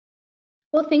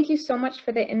Well, thank you so much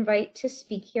for the invite to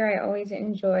speak here. I always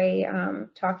enjoy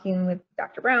talking with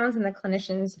Dr. Browns and the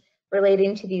clinicians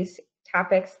relating to these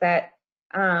topics that,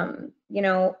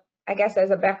 I guess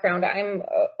as a background, I'm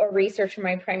a researcher.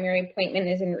 My primary appointment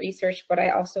is in research, but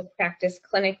I also practice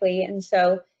clinically. And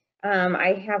so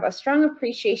I have a strong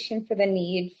appreciation for the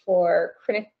need for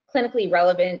clinically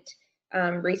relevant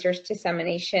research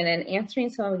dissemination and answering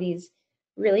some of these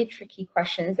really tricky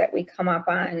questions that we come up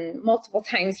on multiple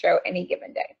times throughout any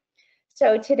given day.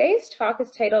 So today's talk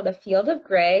is titled A Field of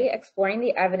Gray, Exploring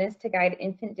the Evidence to Guide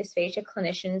Infant Dysphagia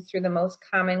Clinicians Through the Most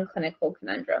Common Clinical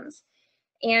Conundrums.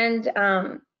 And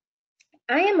I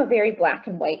am a very black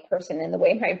and white person in the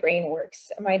way my brain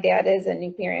works. My dad is a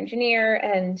nuclear engineer,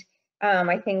 and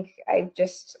I think I've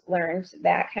just learned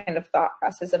that kind of thought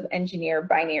process of engineer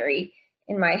binary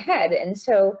in my head. And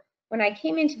so when I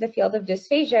came into the field of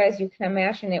dysphagia, as you can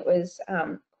imagine, it was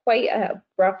quite an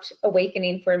abrupt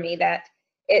awakening for me that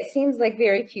it seems like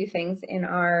very few things in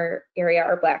our area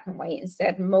are black and white.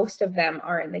 Instead, most of them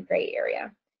are in the gray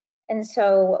area. And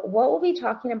so what we'll be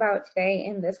talking about today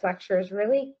in this lecture is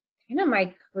really kind of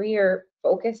my career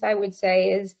focus, I would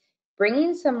say, is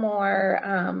bringing some more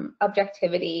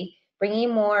objectivity,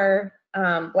 bringing more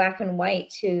black and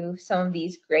white to some of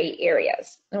these gray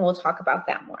areas. And we'll talk about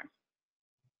that more.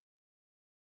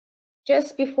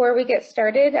 Just before we get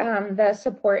started, the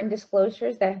support and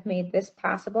disclosures that have made this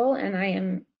possible, and I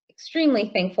am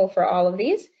extremely thankful for all of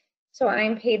these. So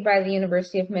I'm paid by the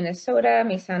University of Minnesota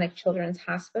Masonic Children's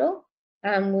Hospital.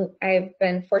 I've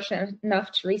been fortunate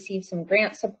enough to receive some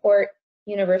grant support,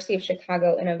 University of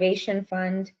Chicago Innovation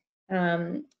Fund,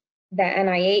 the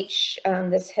NIH,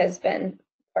 this has been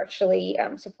partially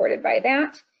supported by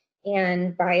that,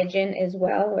 and Biogen as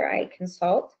well, where I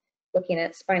consult, looking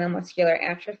at spinal muscular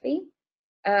atrophy.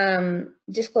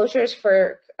 Disclosures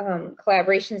for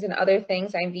collaborations and other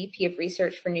things. I'm VP of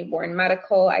Research for Newborn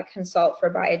Medical. I consult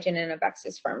for Biogen and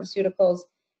Avexis Pharmaceuticals.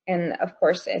 And of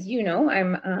course, as you know,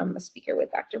 I'm a speaker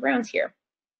with Dr. Browns here.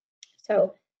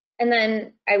 So, and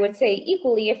then I would say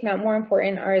equally, if not more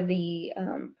important, are the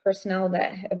personnel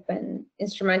that have been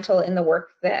instrumental in the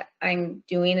work that I'm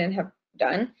doing and have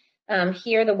done.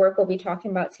 Here, the work we'll be talking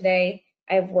about today,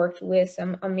 I've worked with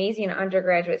some amazing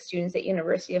undergraduate students at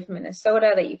University of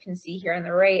Minnesota that you can see here on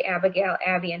the right, Abigail,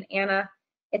 Abby, and Anna.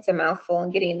 It's a mouthful,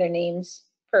 and getting their names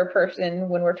per person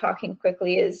when we're talking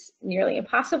quickly is nearly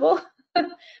impossible,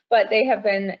 but they have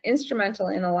been instrumental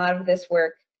in a lot of this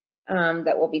work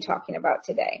that we'll be talking about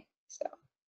today.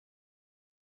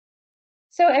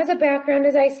 So as a background,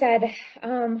 as I said,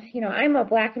 I'm a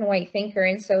black and white thinker,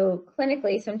 and so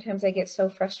clinically, sometimes I get so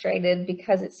frustrated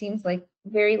because it seems like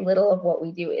very little of what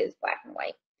we do is black and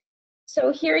white.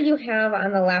 So here you have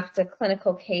on the left a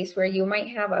clinical case where you might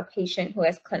have a patient who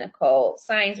has clinical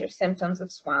signs or symptoms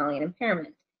of swallowing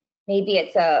impairment. Maybe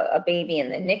it's a baby in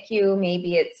the NICU,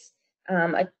 maybe it's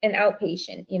an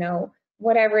outpatient,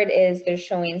 whatever it is, they're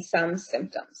showing some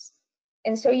symptoms.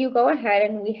 And so you go ahead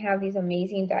and we have these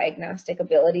amazing diagnostic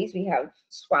abilities. We have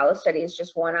swallow study is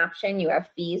just one option. You have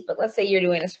fees, but let's say you're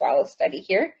doing a swallow study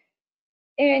here.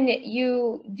 And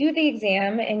you do the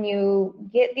exam and you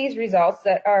get these results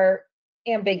that are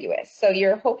ambiguous. So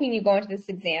you're hoping you go into this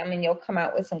exam and you'll come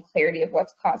out with some clarity of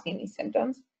what's causing these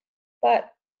symptoms.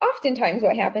 But oftentimes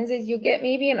what happens is you get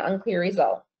maybe an unclear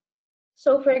result.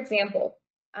 So for example,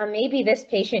 maybe this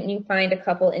patient, you find a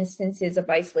couple instances of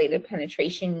isolated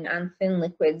penetration on thin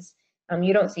liquids.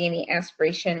 You don't see any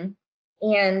aspiration.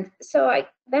 And so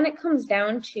then it comes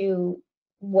down to,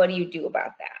 what do you do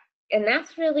about that? And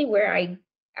that's really where I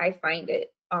find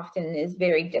it often is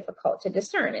very difficult to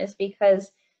discern, is because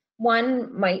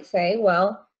one might say,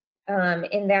 well,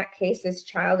 in that case, this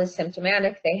child is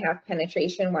symptomatic, they have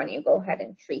penetration, why don't you go ahead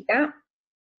and treat that?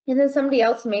 And then somebody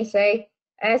else may say,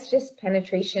 it's just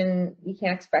penetration, we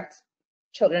can't expect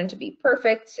children to be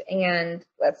perfect, and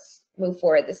let's move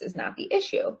forward, this is not the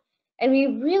issue. And we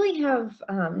really have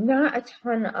not a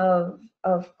ton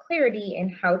of clarity in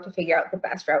how to figure out the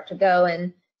best route to go.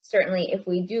 And certainly if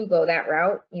we do go that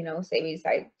route, say we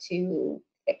decide to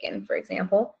thicken, for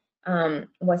example,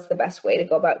 what's the best way to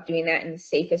go about doing that in the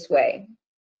safest way?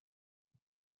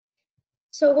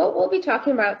 So what we'll be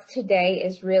talking about today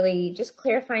is really just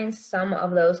clarifying some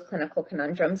of those clinical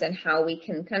conundrums and how we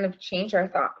can kind of change our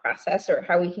thought process, or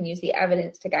how we can use the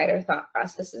evidence to guide our thought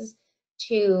processes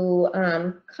to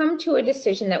come to a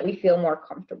decision that we feel more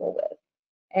comfortable with.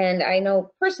 And I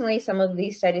know personally some of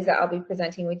these studies that I'll be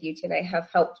presenting with you today have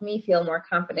helped me feel more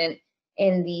confident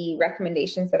in the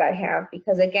recommendations that I have,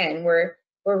 because again, we're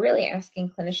really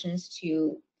asking clinicians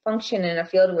to function in a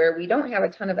field where we don't have a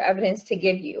ton of evidence to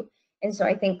give you. And so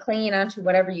I think clinging on to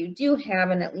whatever you do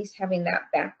have and at least having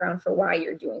that background for why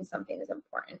you're doing something is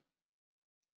important.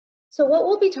 So what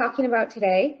we'll be talking about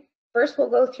today, first we'll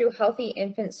go through healthy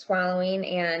infant swallowing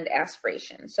and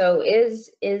aspiration. So is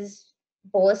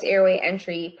bolus airway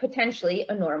entry potentially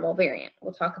a normal variant?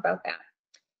 We'll talk about that.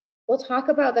 We'll talk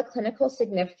about the clinical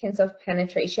significance of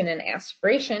penetration and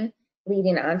aspiration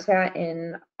leading on to that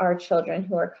in our children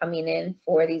who are coming in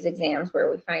for these exams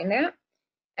where we find that.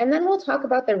 And then we'll talk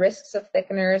about the risks of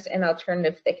thickeners and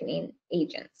alternative thickening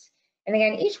agents. And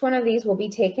again, each one of these will be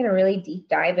taking a really deep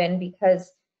dive in because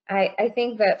I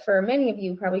think that for many of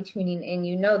you probably tuning in,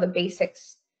 you know the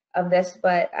basics of this,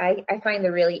 but I find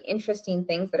the really interesting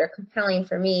things that are compelling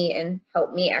for me and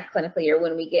help me act clinically or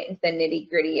when we get into the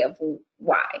nitty-gritty of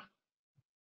why.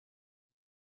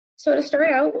 So to start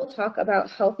out, we'll talk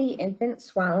about healthy infant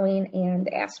swallowing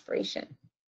and aspiration.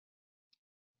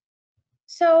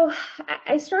 So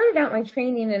I started out my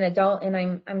training in adult,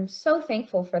 and I'm so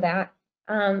thankful for that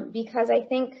because I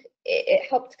think it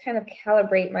helped kind of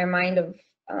calibrate my mind of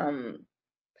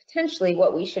potentially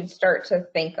what we should start to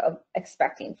think of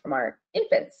expecting from our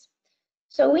infants.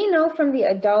 So we know from the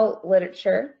adult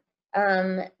literature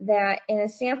that in a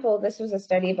sample, this was a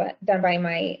study done by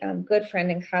my good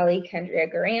friend and colleague,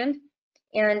 McGrattan,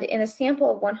 and in a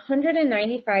sample of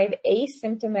 195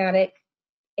 asymptomatic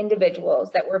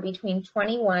individuals that were between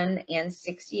 21 and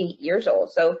 68 years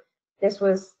old. So this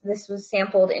was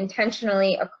sampled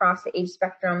intentionally across the age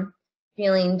spectrum,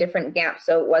 feeling different gaps,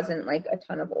 so it wasn't like a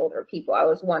ton of older people. I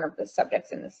was one of the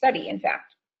subjects in the study, in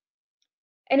fact.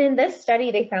 And in this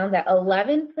study, they found that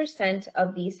 11%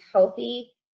 of these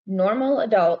healthy, normal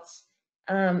adults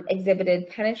exhibited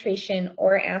penetration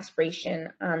or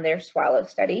aspiration on their swallow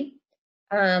study,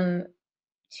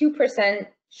 2%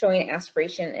 showing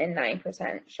aspiration and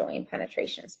 9% showing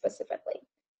penetration specifically.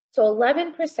 So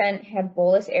 11% had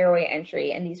bolus airway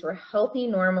entry, and these were healthy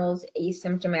normals,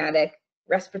 asymptomatic.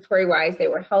 Respiratory-wise, they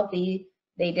were healthy.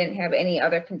 They didn't have any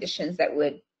other conditions that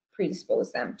would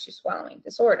predispose them to swallowing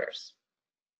disorders.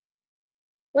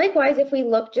 Likewise, if we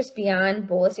look just beyond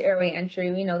bolus airway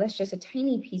entry, we know that's just a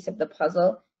tiny piece of the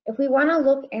puzzle. If we want to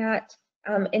look at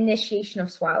initiation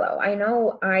of swallow, I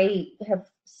know I have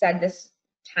said this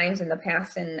times in the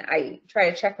past, and I try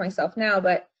to check myself now,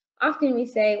 but often we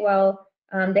say, well,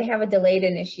 they have a delayed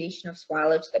initiation of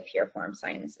swallow to the piriform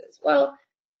sinuses. Well,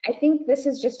 I think this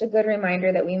is just a good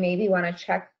reminder that we maybe want to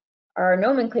check our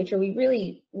nomenclature. We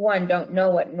really, one, don't know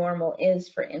what normal is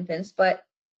for infants, but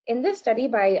in this study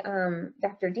by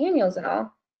Dr. Daniels and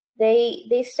all,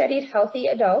 they studied healthy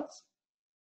adults,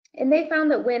 and they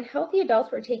found that when healthy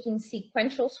adults were taking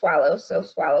sequential swallows, so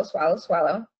swallow, swallow,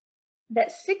 swallow,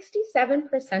 that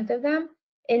 67% of them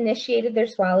initiated their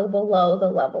swallow below the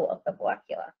level of the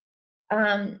vallecula.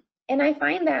 And I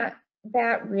find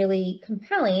that really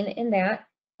compelling in that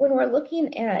when we're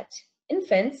looking at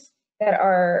infants that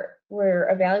we're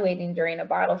evaluating during a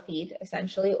bottle feed,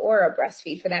 essentially, or a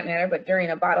breastfeed for that matter, but during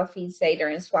a bottle feed, say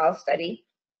during a swallow study,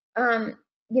 I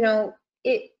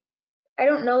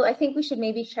don't know, I think we should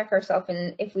maybe check ourselves,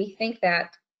 and if we think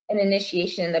that an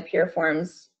initiation in the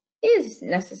piriforms is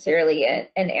necessarily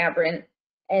an aberrant,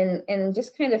 and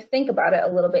just kind of think about it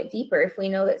a little bit deeper. If we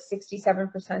know that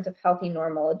 67% of healthy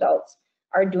normal adults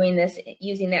are doing this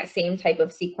using that same type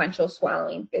of sequential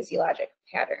swallowing physiologic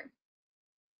pattern.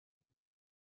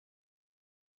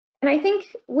 And I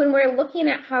think when we're looking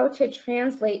at how to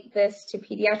translate this to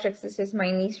pediatrics, this is my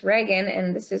niece Reagan,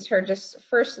 and this is her just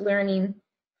first learning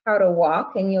how to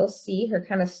walk, and you'll see her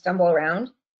kind of stumble around.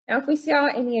 Now, if we saw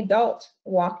any adult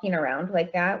walking around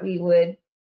like that, we would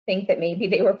think that maybe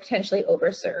they were potentially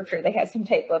overserved or they had some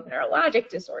type of neurologic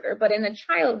disorder. But in a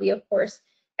child, we of course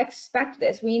expect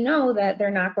this. We know that they're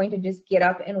not going to just get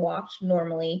up and walk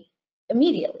normally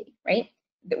immediately, right?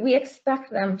 We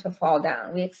expect them to fall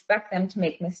down. We expect them to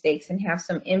make mistakes and have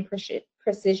some imprecision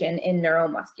in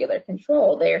neuromuscular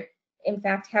control. They, in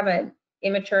fact, have an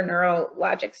immature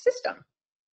neurologic system.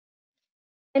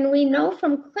 And we know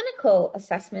from clinical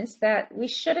assessments that we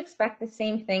should expect the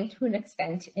same thing to an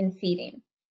extent in feeding.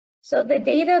 So the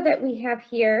data that we have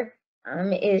here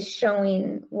is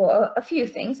showing, well, a few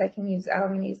things. I'm going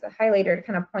to use the highlighter to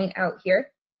kind of point out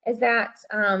here, is that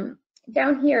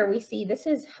down here we see this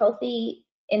is healthy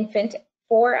infant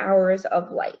 4 hours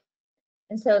of life.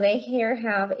 And so they here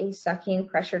have a sucking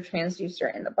pressure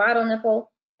transducer in the bottle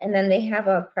nipple, and then they have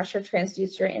a pressure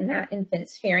transducer in that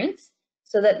infant's pharynx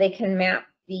so that they can map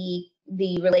the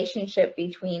relationship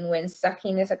between when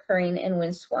sucking is occurring and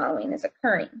when swallowing is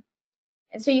occurring.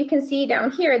 And so you can see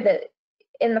down here that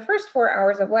in the first 4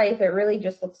 hours of life, it really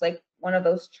just looks like one of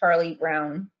those Charlie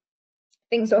Brown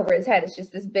things over his head. It's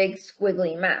just this big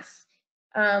squiggly mess.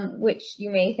 which you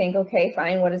may think, okay,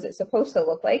 fine, what is it supposed to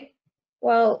look like?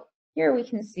 Well, here we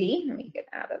can see, let me get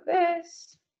out of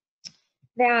this,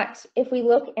 that if we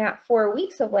look at 4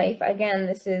 weeks of life, again,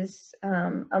 this is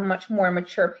a much more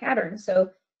mature pattern.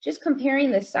 So just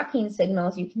comparing the sucking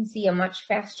signals, you can see a much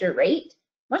faster rate,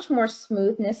 much more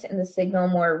smoothness in the signal,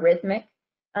 more rhythmic.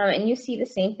 And you see the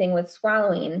same thing with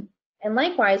swallowing. And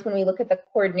likewise, when we look at the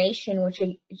coordination, which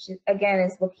again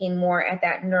is looking more at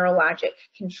that neurologic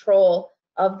control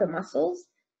of the muscles,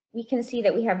 we can see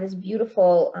that we have this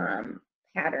beautiful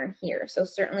pattern here. So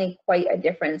certainly quite a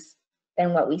difference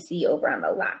than what we see over on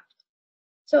the left.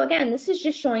 So again, this is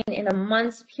just showing in a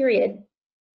month's period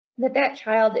that that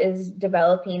child is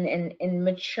developing and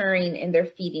maturing in their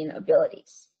feeding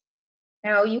abilities.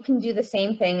 Now you can do the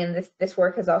same thing, and this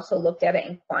work has also looked at it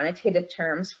in quantitative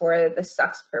terms for the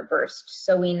sucks per burst.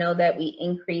 So we know that we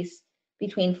increase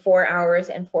between 4 hours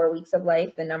and 4 weeks of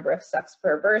life the number of sucks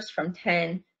per burst from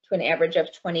 10 to an average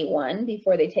of 21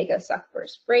 before they take a suck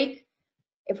burst break.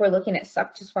 If we're looking at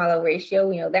suck to swallow ratio,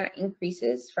 we know that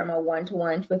increases from a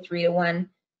 1-to-1 to a 3-to-1.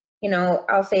 You know,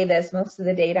 I'll say this, most of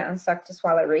the data on suck to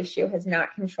swallow ratio has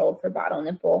not controlled for bottle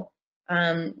nipple,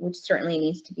 which certainly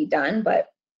needs to be done, but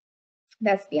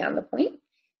that's beyond the point.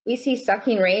 We see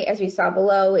sucking rate, as we saw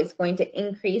below, is going to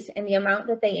increase, and the amount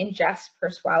that they ingest per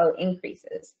swallow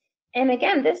increases. And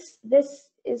again, this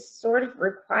is sort of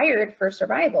required for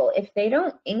survival. If they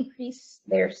don't increase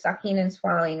their sucking and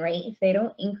swallowing rate, if they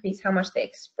don't increase how much they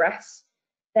express,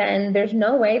 then there's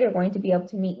no way they're going to be able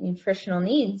to meet nutritional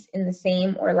needs in the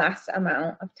same or less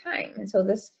amount of time. And so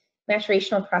this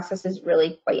maturational process is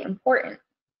really quite important.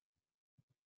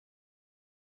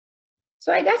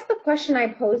 So I guess the question I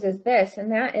pose is this,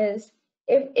 and that is,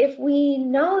 if we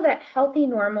know that healthy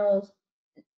normals,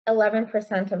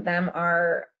 11% of them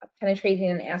are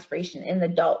penetrating and aspiration in the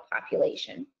adult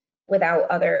population without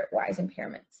otherwise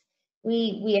impairments.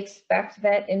 We expect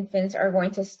that infants are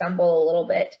going to stumble a little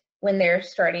bit when they're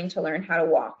starting to learn how to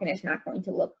walk, and it's not going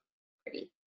to look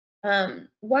pretty.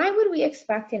 Why would we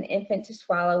expect an infant to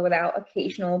swallow without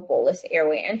occasional bolus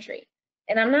airway entry?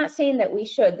 And I'm not saying that we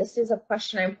should. This is a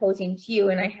question I'm posing to you,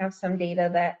 and I have some data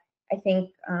that I think,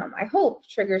 I hope,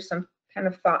 triggers some kind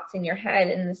of thoughts in your head,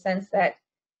 in the sense that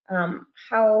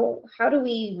how do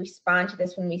we respond to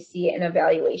this when we see it in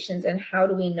evaluations, and how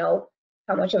do we know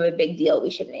how much of a big deal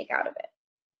we should make out of it?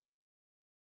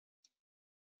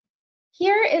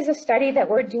 Here is a study that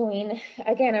we're doing.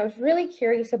 Again, I was really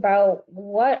curious about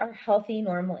what are healthy,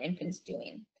 normal infants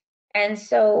doing. And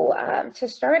so to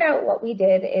start out, what we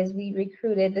did is we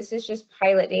recruited, this is just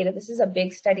pilot data. This is a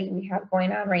big study we have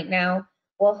going on right now.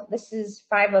 Well, this is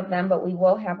 5 of them, but we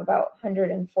will have about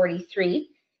 143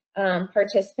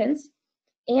 participants.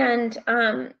 And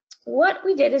what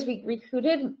we did is we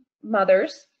recruited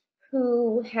mothers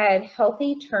who had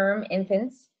healthy term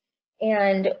infants,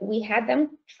 and we had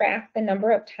them track the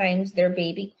number of times their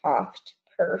baby coughed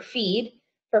per feed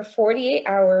for 48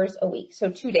 hours a week, so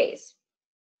 2 days.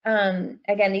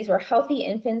 Again, these were healthy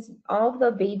infants. All of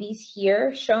the babies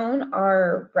here shown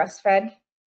are breastfed,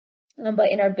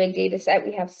 but in our big data set,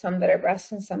 we have some that are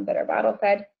breast and some that are bottle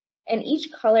fed, and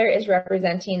each color is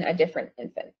representing a different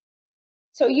infant.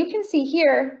 So you can see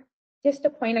here, just to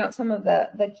point out some of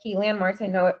the key landmarks. I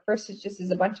know at first it just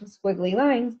is a bunch of squiggly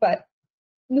lines, but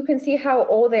you can see how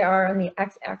old they are on the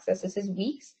x-axis. This is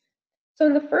weeks. So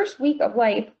in the first week of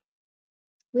life,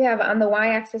 we have on the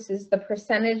y-axis is the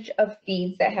percentage of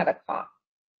feeds that had a cough.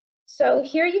 So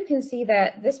here you can see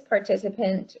that this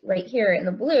participant right here in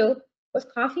the blue was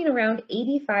coughing around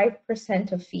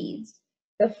 85% of feeds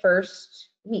the first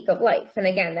week of life. And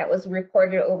again, that was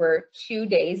recorded over 2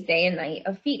 days, day and night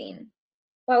of feeding.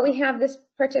 While we have this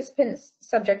participant,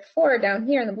 subject 4, down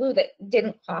here in the blue, that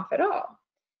didn't cough at all.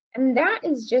 And that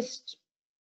is just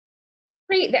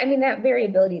great. I mean, that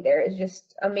variability there is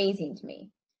just amazing to me.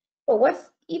 But what's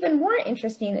even more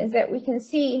interesting is that we can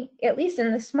see, at least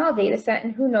in the small data set,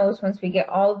 and who knows once we get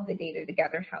all of the data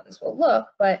together how this will look,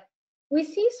 but we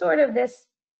see sort of this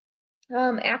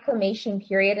acclimation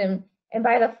period, and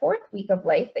by the 4th week of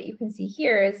life that you can see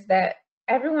here is that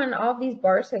everyone, all of these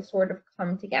bars have sort of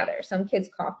come together. Some kids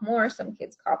cough more, some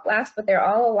kids cough less, but they're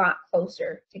all a lot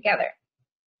closer together.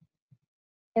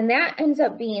 And that ends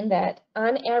up being that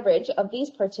on average of these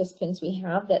participants we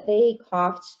have that they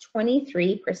coughed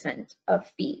 23%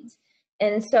 of feeds.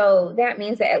 And so that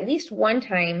means that at least one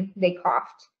time they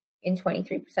coughed in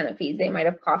 23% of feeds. They might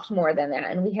have coughed more than that,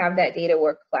 and we have that data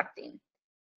we're collecting.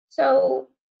 So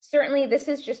certainly this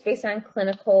is just based on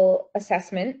clinical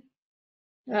assessment.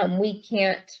 We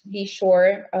can't be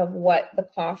sure of what the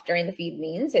cough during the feed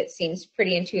means. It seems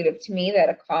pretty intuitive to me that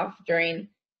a cough during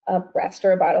a breast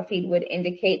or a bottle feed would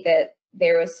indicate that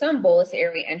there was some bolus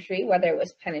airway entry, whether it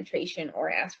was penetration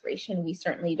or aspiration. We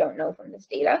certainly don't know from this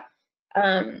data.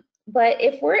 But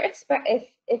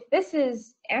if this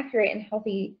is accurate in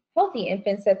healthy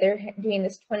infants, that they're doing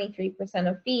this 23%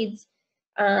 of feeds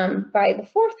by the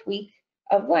 4th week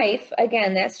of life,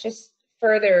 again, that's just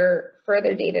further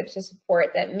data to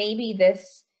support that maybe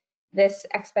this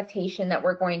expectation that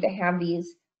we're going to have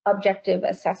these objective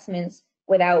assessments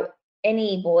without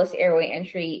any bolus airway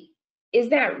entry, is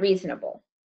that reasonable?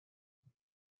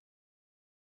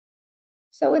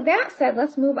 So with that said,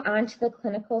 let's move on to the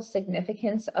clinical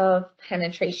significance of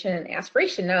penetration and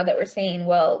aspiration. Now that we're saying,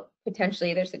 well,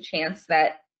 potentially there's a chance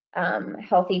that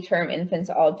healthy term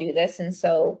infants all do this, and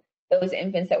so those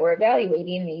infants that we're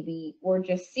evaluating, maybe we're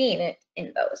just seeing it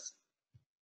in those.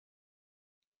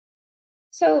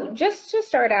 So just to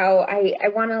start out, I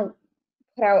want to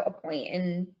put out a point,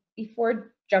 and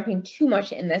before jumping too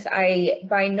much in this,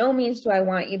 by no means do I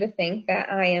want you to think that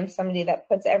I am somebody that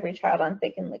puts every child on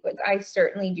thickened liquids. I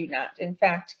certainly do not. In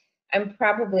fact, I'm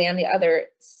probably on the other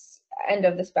end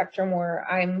of the spectrum where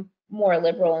I'm more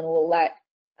liberal and will let,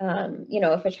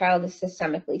 if a child is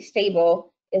systemically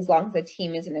stable, as long as the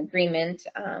team is in agreement,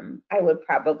 I would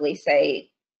probably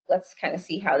say, let's kind of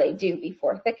see how they do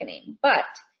before thickening. But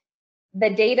the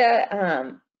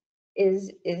data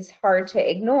is hard to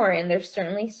ignore, and there's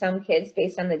certainly some kids,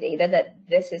 based on the data, that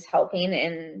this is helping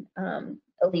in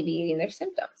alleviating their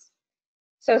symptoms.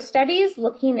 So studies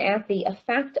looking at the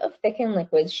effect of thickened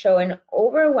liquids show an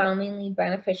overwhelmingly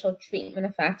beneficial treatment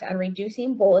effect on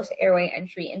reducing bolus airway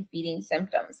entry and feeding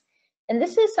symptoms. And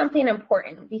this is something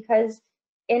important because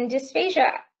in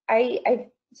dysphagia, I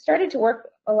started to work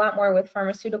a lot more with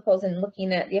pharmaceuticals and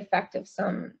looking at the effect of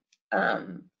some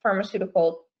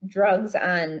pharmaceutical drugs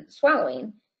on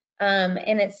swallowing.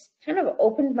 And it's kind of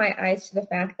opened my eyes to the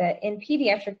fact that in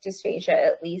pediatric dysphagia,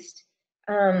 at least,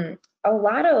 a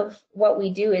lot of what we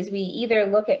do is we either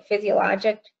look at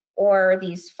physiologic or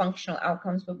these functional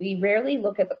outcomes, but we rarely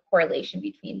look at the correlation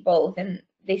between both. And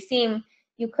they seem,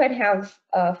 you could have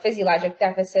a physiologic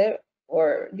deficit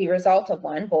or the result of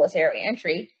one, bolus airway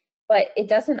entry, but it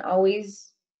doesn't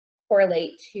always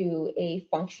correlate to a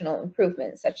functional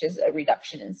improvement, such as a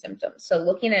reduction in symptoms. So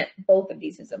looking at both of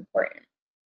these is important.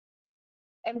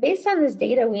 And based on this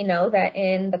data, we know that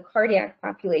in the cardiac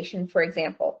population, for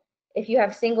example, if you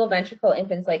have single ventricle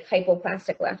infants like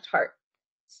hypoplastic left heart,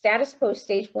 status post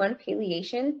stage 1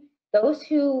 palliation, those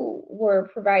who were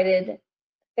provided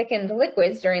thickened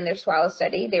liquids during their swallow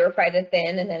study, they were provided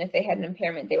thin, and then if they had an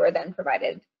impairment, they were then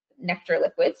provided nectar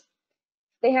liquids.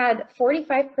 They had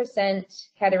 45%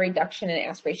 had a reduction in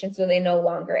aspiration, so they no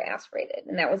longer aspirated,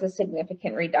 and that was a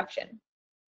significant reduction.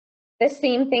 This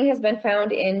same thing has been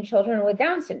found in children with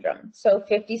Down syndrome, so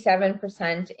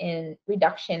 57% in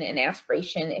reduction in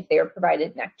aspiration if they were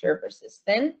provided nectar versus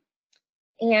thin.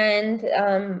 And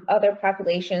other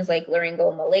populations like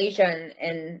laryngomalacia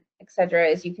and et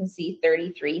cetera, as you can see,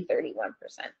 33, 31%.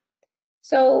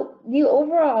 So the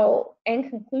overall end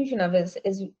conclusion of this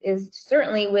is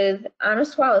certainly on a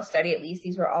swallow study, at least,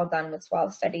 these were all done with swallow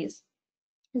studies,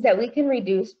 is that we can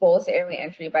reduce bolus airway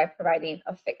entry by providing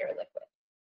a thicker liquid.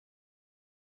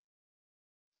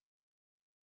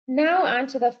 Now on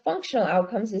to the functional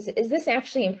outcomes. Is this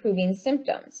actually improving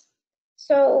symptoms?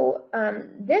 So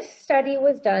this study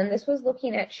was done, this was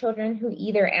looking at children who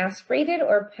either aspirated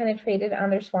or penetrated on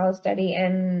their swallow study,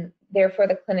 and therefore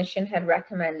the clinician had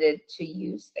recommended to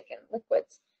use thickened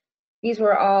liquids. These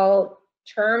were all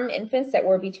term infants that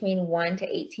were between 1 to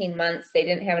 18 months. They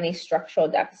didn't have any structural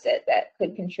deficit that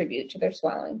could contribute to their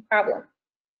swallowing problem.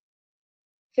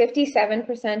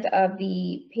 57% of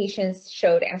the patients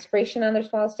showed aspiration on their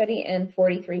swallow study and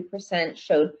 43%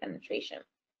 showed penetration.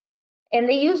 And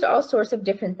they used all sorts of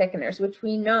different thickeners, which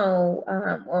we know,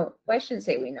 well, I shouldn't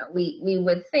say we know, we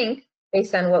would think,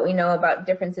 based on what we know about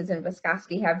differences in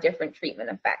viscosity, have different treatment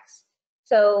effects.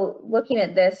 So looking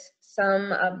at this,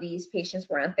 some of these patients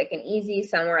were on Thick and Easy,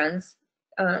 some were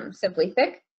on Simply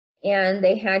Thick, and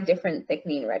they had different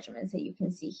thickening regimens that you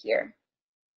can see here.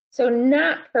 So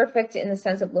not perfect in the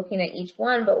sense of looking at each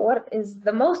one, but what is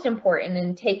the most important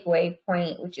and takeaway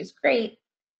point, which is great,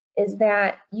 is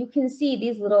that you can see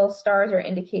these little stars are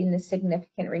indicating a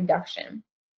significant reduction.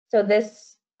 So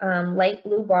this light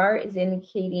blue bar is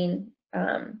indicating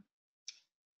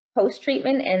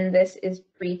post-treatment, and this is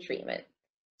pre-treatment.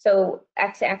 So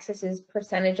x-axis is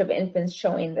percentage of infants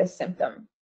showing this symptom.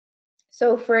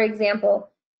 So for example,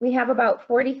 we have about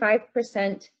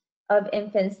 45% of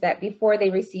infants that before they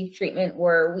received treatment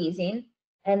were wheezing,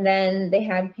 And then they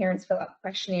had parents fill out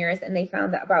questionnaires, and they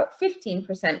found that about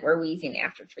 15% were wheezing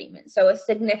after treatment. So a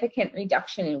significant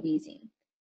reduction in wheezing.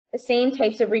 The same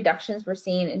types of reductions were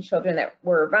seen in children that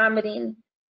were vomiting,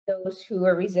 those who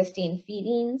were resisting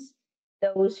feedings,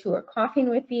 those who were coughing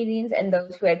with feedings, and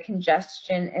those who had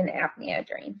congestion and apnea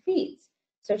during feeds.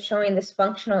 So showing this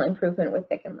functional improvement with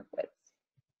thickened liquids.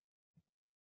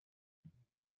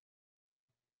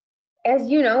 As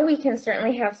you know, we can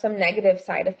certainly have some negative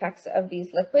side effects of these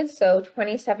liquids. So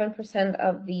 27%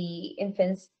 of the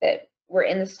infants that were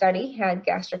in the study had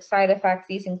gastric side effects.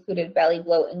 These included belly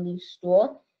bloat and loose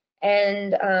stool.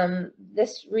 And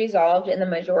this resolved in the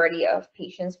majority of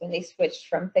patients when they switched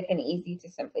from Thick and Easy to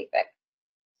Simply Thick.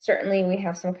 Certainly, we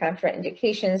have some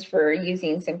contraindications for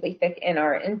using Simply Thick in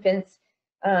our infants,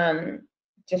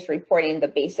 just reporting the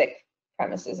basic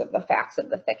premises of the facts of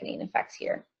the thickening effects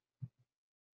here.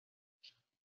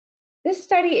 This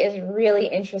study is really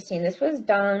interesting. This was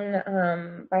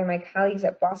done by my colleagues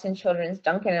at Boston Children's,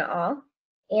 Duncan et al.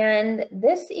 And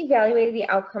this evaluated the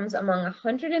outcomes among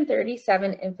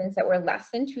 137 infants that were less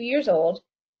than 2 years old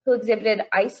who exhibited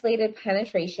isolated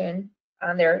penetration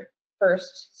on their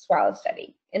first swallow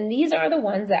study. And these are the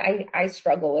ones that I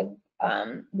struggle with.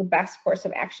 The best course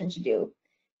of action to do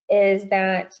is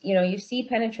that, you see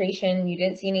penetration, you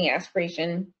didn't see any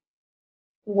aspiration.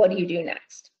 What do you do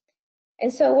next?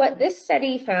 And so what this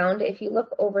study found, if you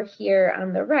look over here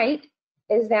on the right,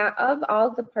 is that of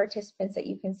all the participants that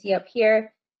you can see up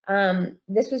here,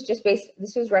 this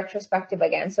was retrospective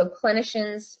again. So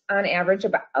clinicians on average,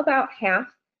 about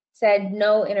half said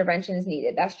no intervention is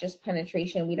needed. That's just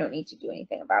penetration. We don't need to do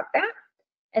anything about that.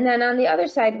 And then on the other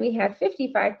side, we had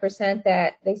 55%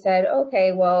 that they said,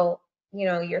 okay, well,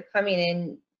 you're coming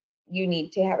in, you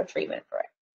need to have a treatment for it.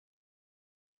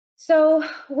 So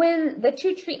when the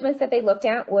two treatments that they looked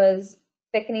at was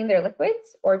thickening their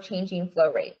liquids or changing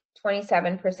flow rate,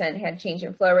 27% had change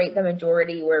in flow rate. The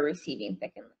majority were receiving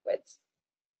thickened liquids.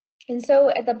 And so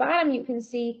at the bottom, you can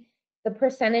see the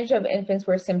percentage of infants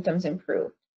where symptoms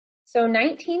improved. So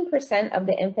 19% of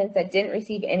the infants that didn't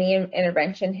receive any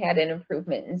intervention had an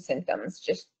improvement in symptoms,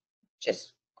 just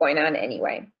going on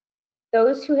anyway.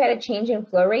 Those who had a change in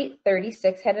flow rate,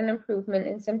 36 had an improvement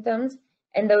in symptoms,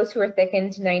 and those who were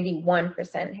thickened,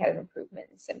 91% had an improvement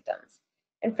in symptoms.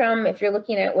 And if you're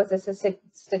looking at was this a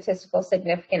statistical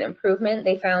significant improvement,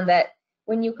 they found that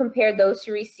when you compared those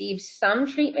who received some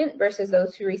treatment versus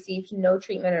those who received no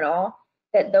treatment at all,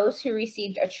 that those who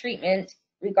received a treatment,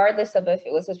 regardless of if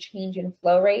it was a change in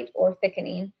flow rate or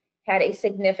thickening, had a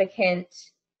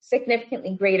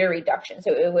significantly greater reduction.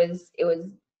 So it was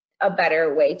a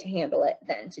better way to handle it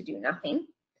than to do nothing.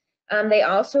 They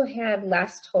also had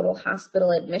less total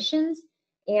hospital admissions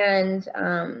and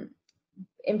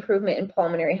improvement in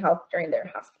pulmonary health during their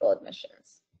hospital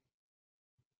admissions.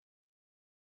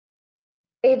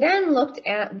 They then looked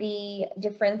at the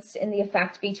difference in the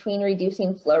effect between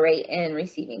reducing flow rate and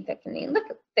receiving thickened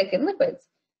liquids.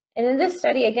 And in this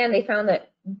study, again, they found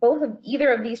that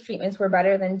either of these treatments were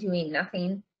better than doing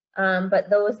nothing, but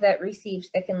those that received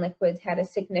thickened liquids had a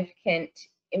significant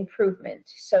improvement.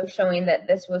 So showing that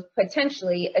this was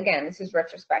potentially, again, this is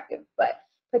retrospective, but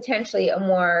potentially a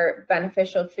more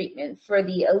beneficial treatment for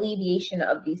the alleviation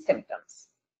of these symptoms.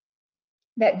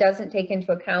 That doesn't take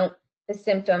into account the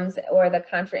symptoms or the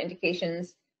contraindications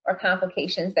or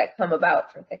complications that come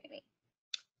about from thickening.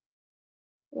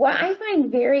 What I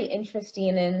find very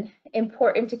interesting and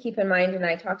important to keep in mind, and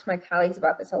I talk to my colleagues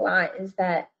about this a lot, is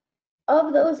that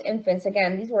of those infants,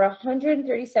 again, these were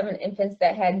 137 infants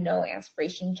that had no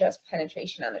aspiration, just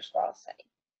penetration on their swallow study.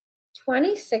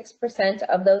 26%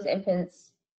 of those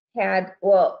infants had,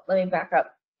 well, let me back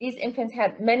up.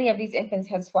 Many of these infants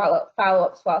had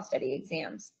follow-up swallow study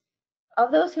exams.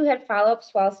 Of those who had follow-up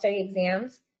swallow study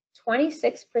exams,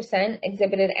 26%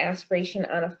 exhibited aspiration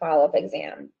on a follow-up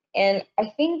exam. And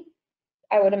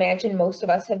I would imagine most of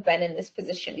us have been in this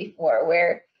position before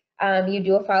where you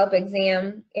do a follow-up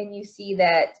exam and you see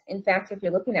that, in fact, if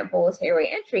you're looking at bolus airway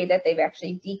entry, that they've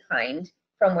actually declined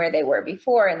from where they were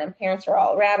before, and then parents are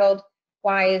all rattled.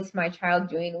 Why is my child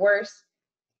doing worse?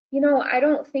 I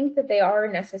don't think that they are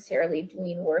necessarily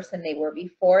doing worse than they were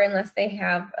before unless they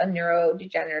have a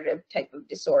neurodegenerative type of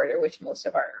disorder, which most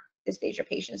of our dysphagia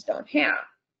patients don't have.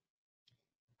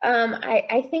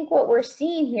 I think what we're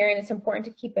seeing here, and it's important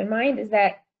to keep in mind, is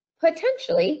that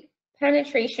potentially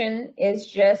penetration is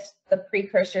just the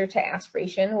precursor to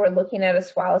aspiration. We're looking at a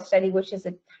swallow study, which is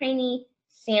a tiny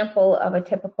sample of a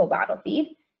typical bottle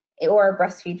feed or a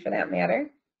breastfeed for that matter,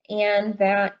 and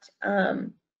that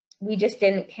we just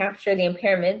didn't capture the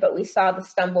impairment, but we saw the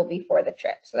stumble before the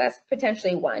trip. So that's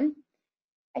potentially one.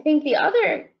 I think the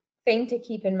other thing to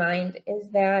keep in mind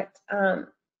is that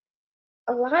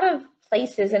a lot of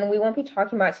places, and we won't be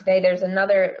talking about today, there's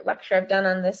another lecture I've done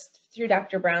on this through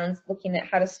Dr. Brown's looking at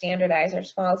how to standardize our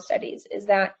swallow studies, is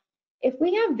that if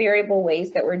we have variable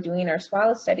ways that we're doing our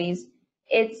swallow studies,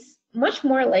 it's much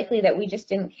more likely that we just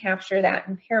didn't capture that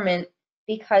impairment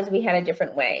because we had a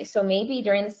different way. So maybe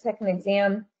during the second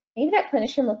exam, maybe that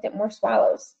clinician looked at more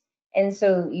swallows, and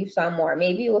so you saw more.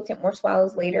 Maybe you looked at more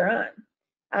swallows later on.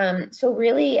 So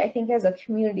really, I think as a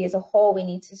community as a whole, we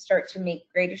need to start to make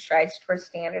greater strides towards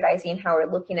standardizing how we're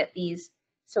looking at these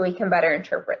so we can better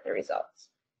interpret the results.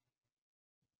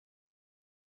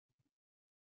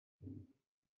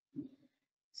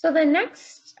 So the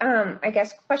next, I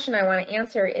guess, question I want to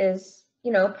answer is,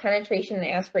 penetration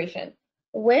and aspiration.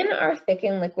 When are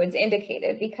thickened liquids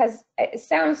indicated? Because it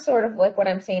sounds sort of like what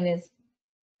I'm saying is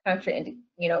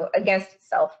against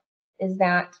itself, is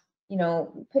that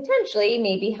potentially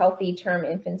maybe healthy term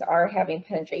infants are having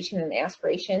penetration and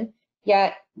aspiration,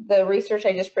 yet the research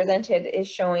I just presented is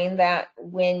showing that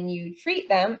when you treat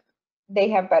them, they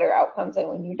have better outcomes than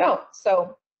when you don't.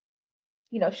 So,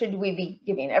 should we be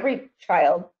giving every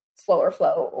child slower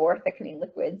flow or thickening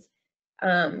liquids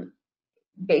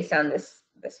based on this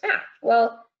fact?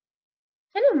 Well,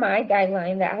 kind of my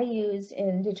guideline that I use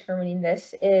in determining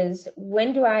this is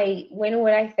when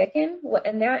would I thicken?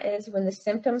 And that is when the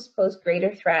symptoms pose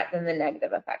greater threat than the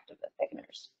negative effect of the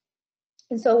thickeners.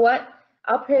 And so what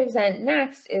I'll present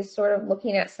next is sort of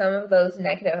looking at some of those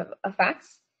negative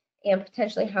effects and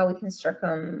potentially how we can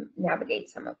circumnavigate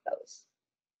some of those.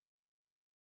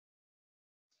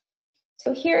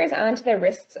 So here is on to the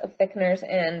risks of thickeners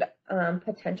and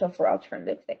potential for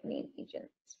alternative thickening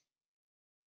agents.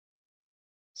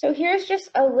 So here's just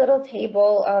a little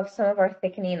table of some of our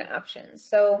thickening options.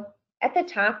 So at the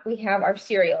top, we have our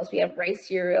cereals. We have rice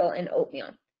cereal and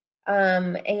oatmeal.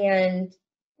 And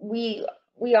we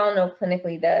all know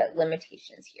clinically the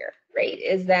limitations here, right?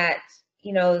 Is that,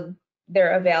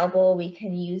 they're available. We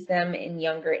can use them in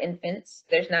younger infants.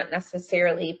 There's not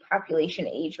necessarily population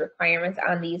age requirements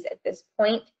on these at this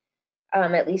point,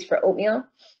 at least for oatmeal.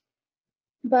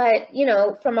 But,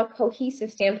 from a cohesive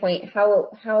standpoint,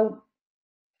 how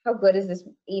good is this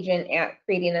agent at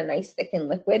creating a nice thickened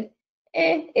liquid?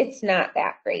 It's not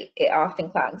that great. It often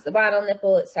clogs the bottle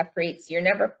nipple, it separates. You're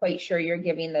never quite sure you're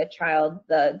giving the child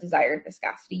the desired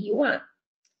viscosity you want.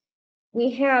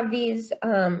 We have these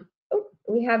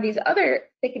other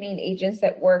thickening agents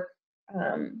that work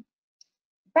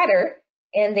better,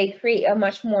 and they create a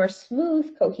much more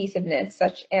smooth cohesiveness,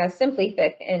 such as Simply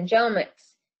Thick and Gel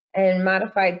Mix, and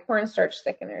modified cornstarch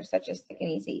thickeners such as Thick and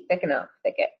Easy, Thicken Up,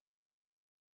 Thicket.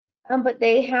 But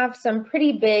they have some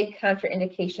pretty big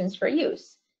contraindications for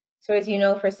use. So as you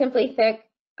know, for Simply Thick,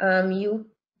 you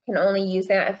can only use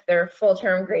that if they're full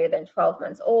term greater than 12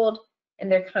 months old,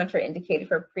 and they're contraindicated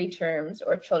for preterms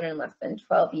or children less than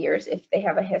 12 years if they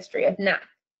have a history of NAC.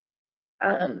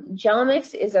 Gel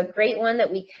Mix is a great one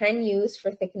that we can use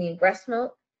for thickening breast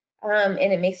milk, and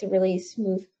it makes a really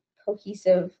smooth,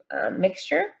 cohesive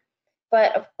mixture.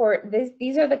 But of course,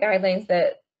 these are the guidelines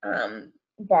that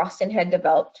Boston had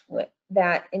developed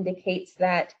that indicates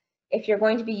that if you're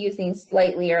going to be using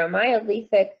slightly or a mildly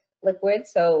thick liquid,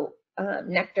 so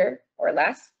nectar or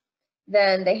less,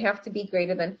 then they have to be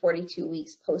greater than 42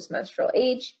 weeks post-menstrual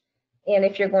age. And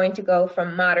if you're going to go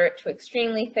from moderate to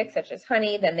extremely thick, such as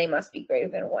honey, then they must be greater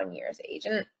than 1 year's age.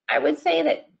 And I would say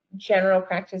that general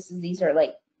practices, these are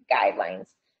like guidelines.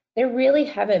 There really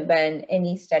haven't been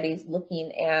any studies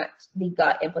looking at the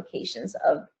gut implications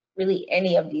of really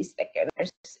any of these thickeners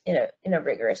in a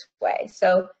rigorous way.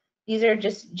 So these are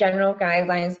just general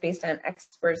guidelines based on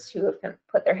experts who have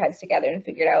put their heads together and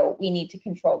figured out we need to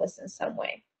control this in some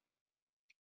way.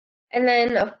 And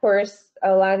then, of course,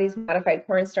 a lot of these modified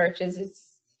cornstarches,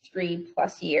 it's 3+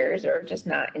 years or just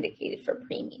not indicated for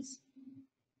preemies.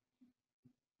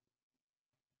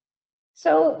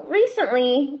 So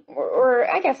recently, or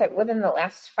I guess within the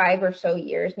last 5 or so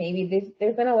years, maybe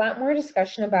there's been a lot more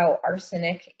discussion about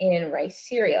arsenic in rice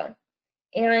cereal.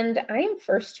 And I am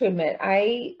first to admit,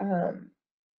 I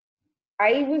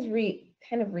was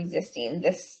kind of resisting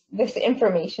this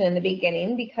information in the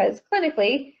beginning because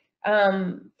clinically,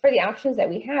 for the options that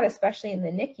we had, especially in the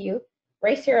NICU,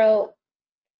 rice cereal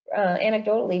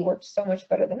anecdotally worked so much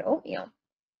better than oatmeal.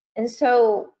 And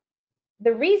so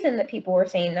the reason that people were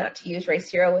saying not to use rice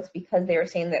cereal was because they were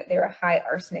saying that there are high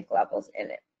arsenic levels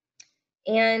in it.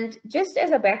 And just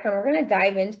as a background, we're going to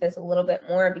dive into this a little bit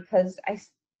more because as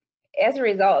a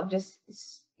result of just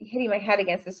hitting my head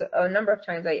against this a number of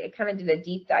times, I kind of did a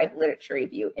deep dive literature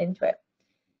review into it.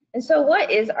 And so what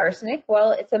is arsenic?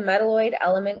 Well, it's a metalloid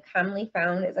element commonly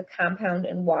found as a compound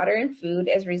in water and food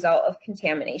as a result of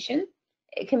contamination.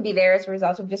 It can be there as a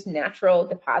result of just natural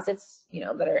deposits,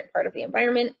 that are part of the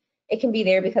environment. It can be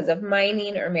there because of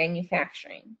mining or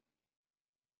manufacturing.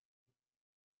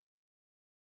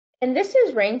 And this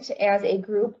is ranked as a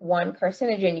group 1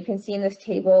 carcinogen. You can see in this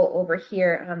table over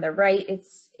here on the right,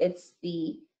 it's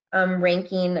the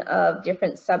ranking of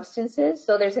different substances.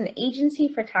 So there's an agency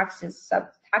for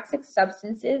toxic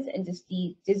substances and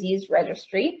disease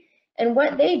registry. And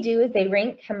what they do is they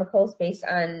rank chemicals based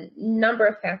on number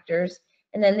of factors,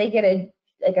 and then they get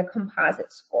a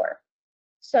composite score.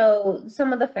 So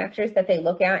some of the factors that they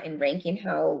look at in ranking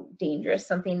how dangerous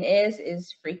something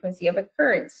is frequency of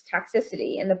occurrence,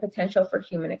 toxicity, and the potential for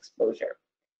human exposure.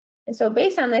 And so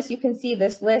based on this, you can see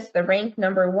this list, the rank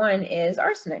number 1 is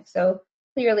arsenic. So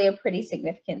clearly a pretty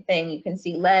significant thing. You can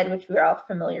see lead, which we're all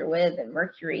familiar with, and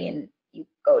mercury, and you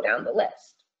go down the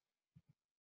list.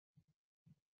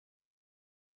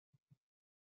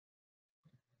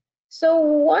 So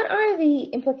what are the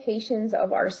implications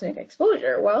of arsenic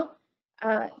exposure? Well,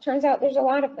 it turns out there's a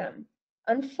lot of them.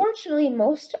 Unfortunately,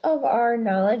 most of our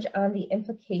knowledge on the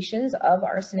implications of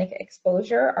arsenic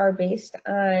exposure are based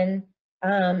on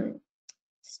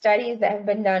studies that have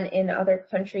been done in other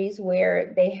countries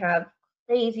where they have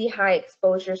crazy high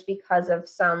exposures because of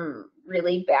some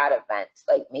really bad event,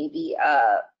 like maybe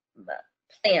a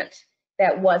plant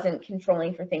that wasn't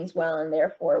controlling for things well, and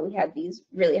therefore we had these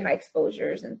really high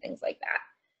exposures and things like that.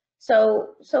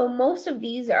 So most of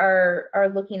these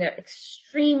are looking at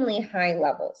extremely high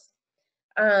levels.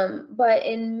 But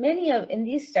in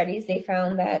these studies, they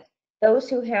found that those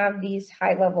who have these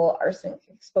high level arsenic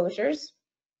exposures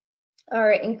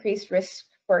are at increased risk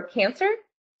for cancer,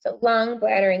 so lung,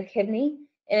 bladder, and kidney.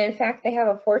 And in fact, they have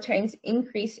a 4 times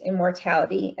increase in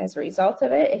mortality as a result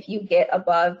of it if you get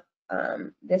above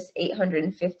this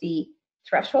 850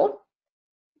 threshold.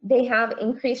 They have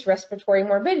increased respiratory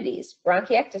morbidities,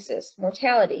 bronchiectasis,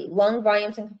 mortality, lung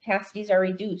volumes and capacities are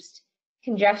reduced,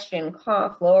 congestion,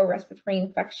 cough, lower respiratory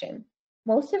infection.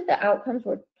 Most of the outcomes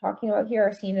we're talking about here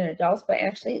are seen in adults, but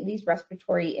actually these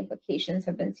respiratory implications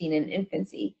have been seen in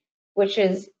infancy, which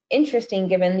is interesting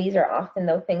given these are often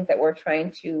the things that we're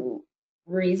trying to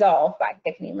resolve by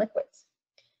thickening liquids.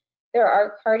 There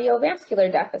are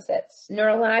cardiovascular deficits,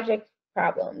 neurologic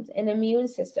problems, and immune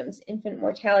systems, infant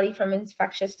mortality from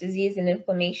infectious disease and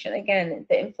inflammation. Again,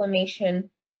 the inflammation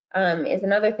is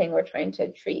another thing we're trying to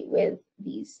treat with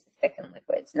these thickened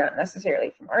liquids, not necessarily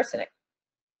from arsenic.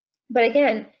 But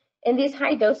again, in these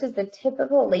high doses, the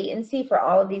typical latency for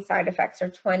all of these side effects are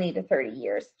 20 to 30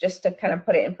 years, just to kind of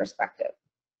put it in perspective.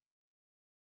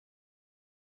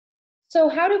 So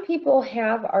how do people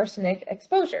have arsenic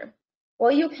exposure?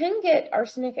 Well, you can get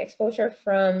arsenic exposure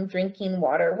from drinking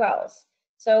water wells.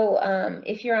 So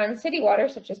if you're on city water,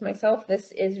 such as myself,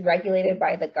 this is regulated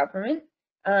by the government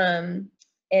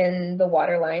in the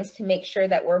water lines to make sure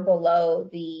that we're below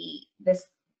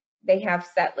they have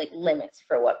set like limits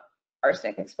for what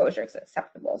arsenic exposure is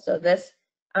acceptable. So this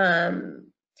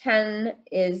 10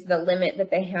 is the limit that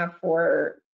they have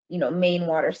for main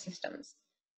water systems.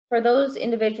 For those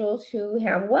individuals who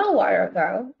have well water,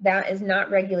 though, that is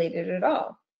not regulated at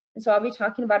all. And so I'll be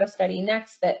talking about a study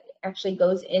next that actually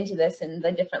goes into this and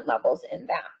the different levels in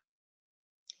that.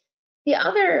 The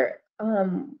other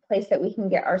place that we can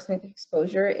get arsenic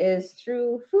exposure is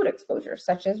through food exposure,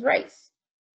 such as rice.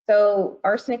 So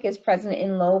arsenic is present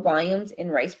in low volumes in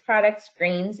rice products,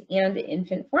 grains, and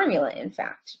infant formula, in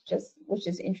fact, which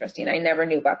is interesting. I never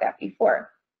knew about that before.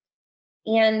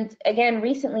 And again,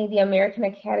 recently, the American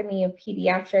Academy of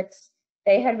Pediatrics,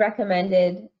 they had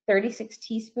recommended 36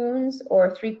 teaspoons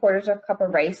or 3/4 cup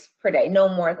of rice per day, no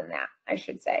more than that, I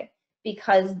should say,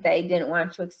 because they didn't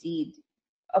want to exceed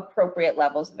appropriate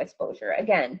levels of exposure.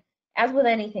 Again, as with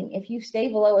anything, if you stay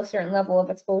below a certain level of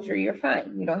exposure, you're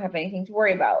fine. You don't have anything to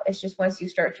worry about. It's just once you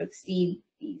start to exceed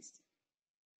these.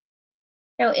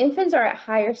 Now, infants are at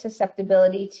higher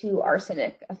susceptibility to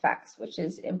arsenic effects, which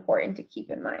is important to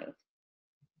keep in mind.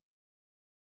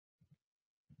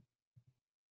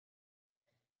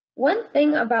 One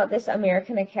thing about this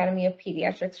American Academy of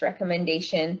Pediatrics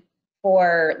recommendation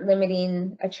for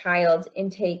limiting a child's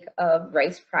intake of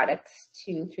rice products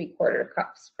to 3/4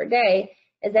 cups per day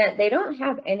is that they don't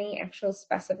have any actual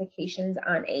specifications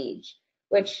on age,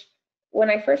 which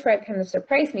when I first read kind of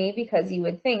surprised me because you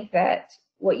would think that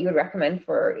what you would recommend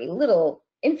for a little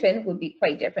infant would be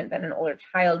quite different than an older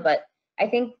child. But I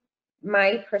think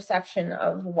my perception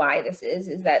of why this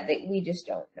is that we just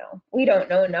don't know. We don't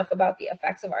know enough about the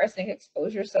effects of arsenic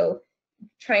exposure, so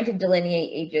trying to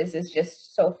delineate ages is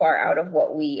just so far out of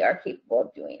what we are capable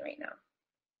of doing right now.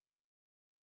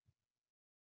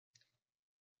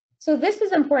 So this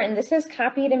is important. This is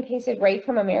copied and pasted right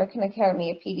from American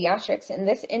Academy of Pediatrics, and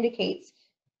this indicates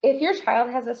if your child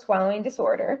has a swallowing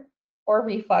disorder or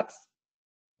reflux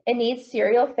and needs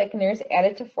cereal thickeners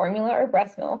added to formula or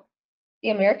breast milk, the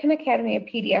American Academy of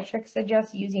Pediatrics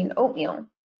suggests using oatmeal.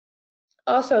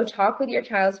 Also, talk with your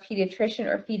child's pediatrician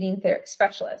or feeding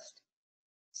specialist.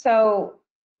 So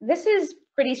this is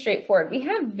pretty straightforward. We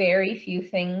have very few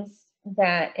things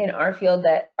that in our field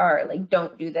that are like,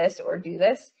 don't do this or do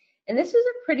this. And this is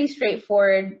a pretty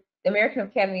straightforward. The American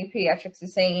Academy of Pediatrics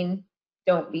is saying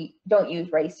don't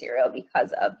use rice cereal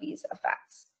because of these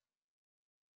effects.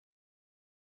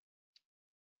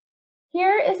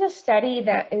 Here is a study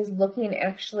that is looking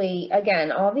actually,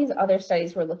 again, all these other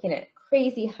studies were looking at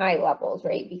crazy high levels,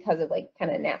 right? Because of like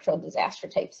kind of natural disaster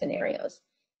type scenarios.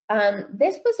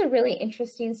 This was a really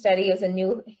interesting study. It was a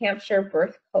New Hampshire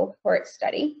birth cohort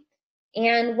study.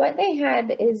 And what they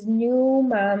had is new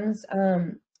moms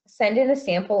send in a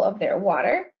sample of their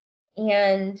water,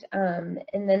 and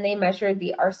then they measured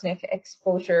the arsenic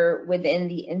exposure within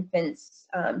the infant's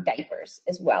diapers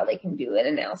as well. They can do an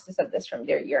analysis of this from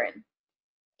their urine.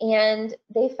 And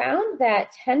they found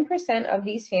that 10% of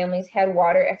these families had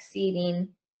water exceeding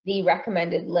the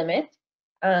recommended limit,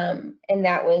 and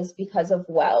that was because of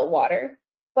well water.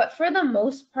 But for the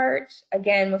most part,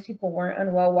 again, most people weren't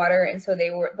on well water, and so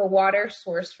the water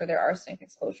source for their arsenic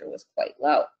exposure was quite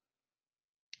low.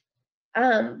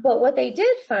 But what they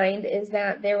did find is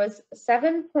that there was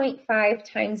 7.5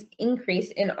 times increase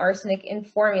in arsenic in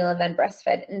formula than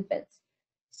breastfed infants.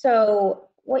 So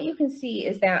what you can see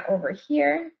is that over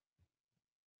here,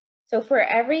 so for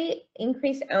every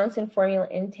increased ounce in formula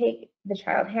intake the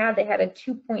child had, they had a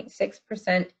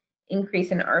 2.6%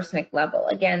 increase in arsenic level.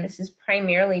 Again, this is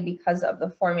primarily because of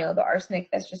the formula, the arsenic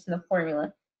that's just in the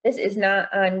formula. This is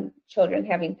not on children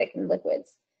having thickened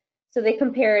liquids. So they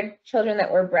compared children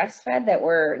that were breastfed, that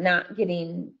were not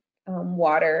getting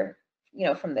water,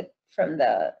 from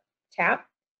the tap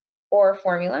or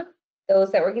formula,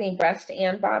 those that were getting breast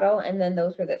and bottle, and then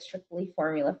those were that strictly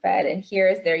formula fed. And here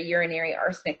is their urinary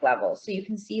arsenic level. So you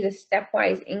can see the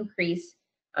stepwise increase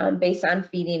based on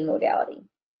feeding modality.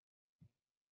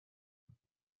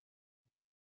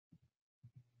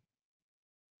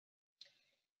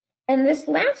 And this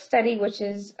last study, which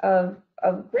is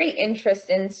of great interest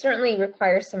and certainly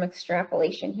requires some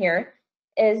extrapolation here,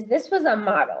 is this was a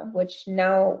model, which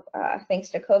now,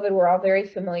 thanks to COVID, we're all very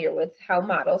familiar with how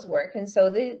models work. And so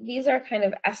these are kind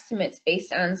of estimates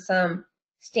based on some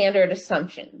standard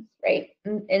assumptions, right?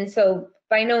 And so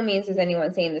by no means is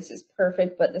anyone saying this is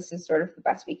perfect, but this is sort of the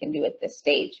best we can do at this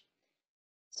stage.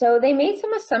 So they made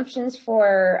some assumptions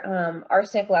for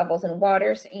arsenic levels in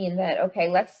water, saying that, okay,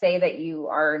 let's say that you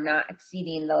are not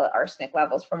exceeding the arsenic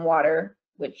levels from water,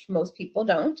 which most people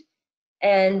don't.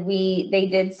 And they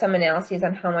did some analyses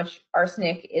on how much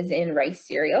arsenic is in rice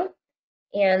cereal.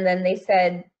 And then they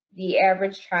said the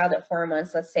average child at 4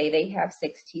 months, let's say they have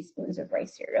 6 teaspoons of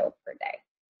rice cereal per day.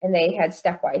 And they had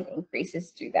stepwise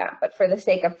increases through that. But for the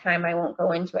sake of time, I won't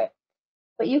go into it.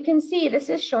 But you can see this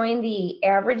is showing the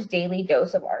average daily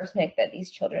dose of arsenic that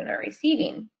these children are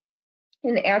receiving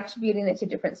and attributing it to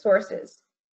different sources.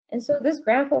 And so this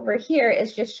graph over here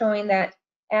is just showing that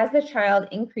as the child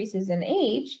increases in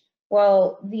age,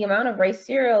 well, the amount of rice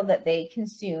cereal that they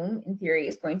consume, in theory,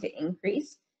 is going to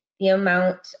increase. The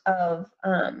amount of,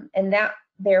 and that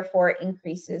therefore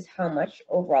increases how much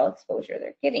overall exposure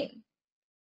they're getting.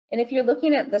 And if you're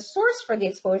looking at the source for the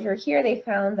exposure here, they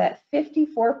found that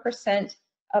 54%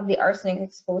 of the arsenic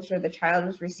exposure the child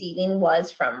was receiving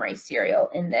was from rice cereal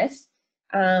in this,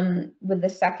 with the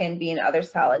second being other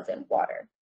solids and water.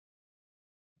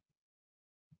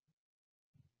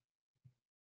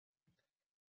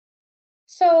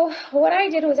 So what I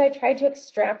did was I tried to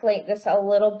extrapolate this a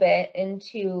little bit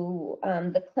into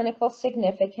the clinical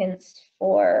significance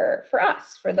for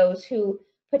us, for those who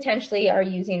potentially are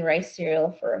using rice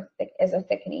cereal as a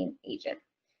thickening agent.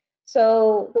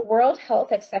 So the World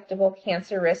Health Acceptable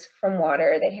Cancer Risk from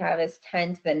water they have is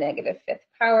 10 to the -5th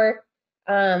power.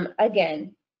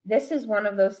 Again, this is one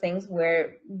of those things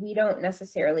where we don't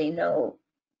necessarily know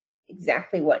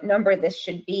exactly what number this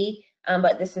should be,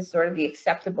 but this is sort of the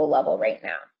acceptable level right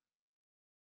now.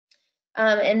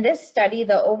 In this study,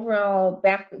 the overall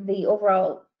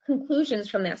conclusions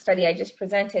from that study I just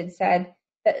presented said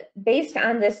that based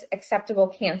on this acceptable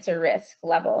cancer risk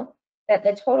level, that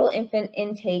the total infant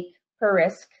intake per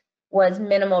risk was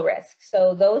minimal risk.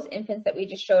 So those infants that we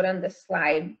just showed on the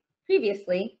slide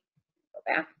previously, go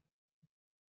back,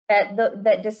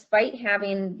 that despite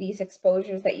having these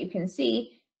exposures that you can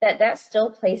see, that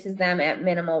still places them at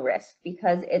minimal risk,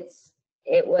 because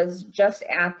it was just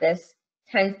at this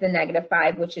 10 to the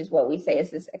 -5, which is what we say is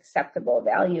this acceptable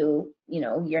value.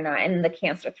 You're not in the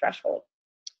cancer threshold.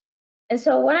 And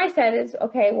so what I said is,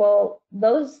 okay, well,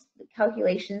 those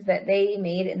calculations that they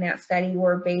made in that study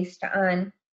were based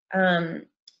on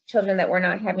children that were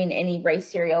not having any rice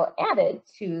cereal added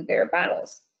to their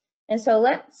bottles. And so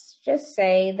let's just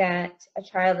say that a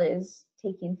child is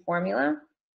taking formula.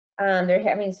 They're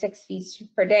having 6 feeds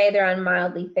per day. They're on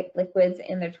mildly thick liquids,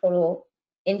 and their total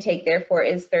intake, therefore,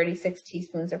 is 36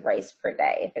 teaspoons of rice per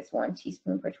day, if it's 1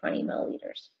 teaspoon per 20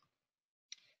 milliliters.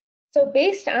 So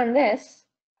based on this,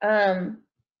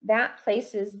 that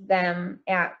places them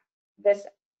at this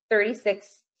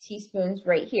 36 teaspoons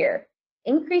right here.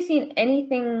 Increasing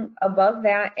anything above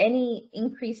that, any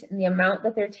increase in the amount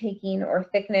that they're taking or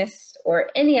thickness or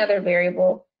any other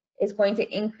variable, is going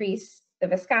to increase the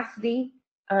viscosity,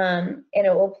 and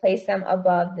it will place them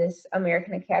above this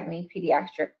American Academy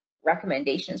Pediatric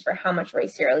recommendations for how much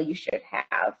rice cereal you should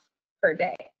have per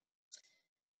day.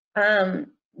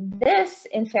 This,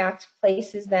 in fact,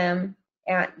 places them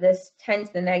at this 10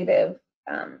 to the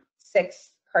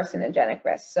 -6 carcinogenic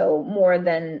risk. So more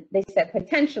than, they said,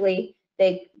 potentially,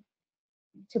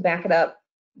 to back it up,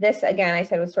 this, again, I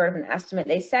said was sort of an estimate.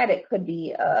 They said it could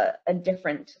be a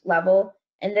different level,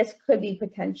 and this could be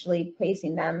potentially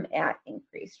placing them at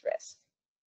increased risk.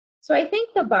 So I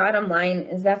think the bottom line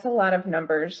is that's a lot of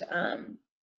numbers.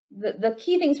 The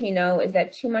key things we know is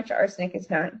that too much arsenic is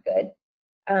not good.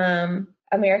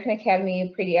 American Academy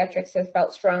of Pediatrics has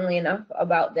felt strongly enough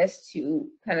about this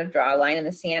to kind of draw a line in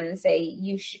the sand and say,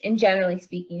 and generally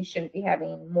speaking, you shouldn't be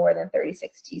having more than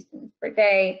 36 teaspoons per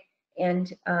day. And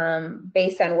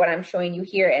based on what I'm showing you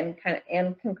here,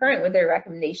 and concurrent with their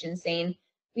recommendations, saying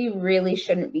we really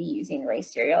shouldn't be using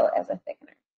rice cereal as a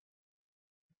thickener.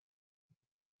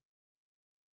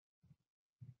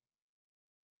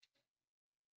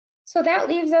 So that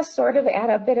leaves us sort of at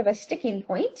a bit of a sticking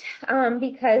point,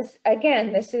 because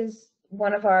again, this is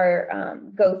one of our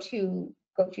go-to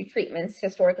treatments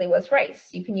historically was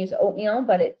rice. You can use oatmeal,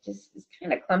 but it just is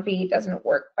kind of clumpy, doesn't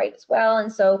work quite as well.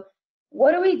 And so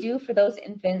what do we do for those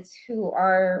infants who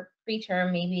are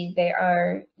preterm? Maybe they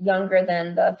are younger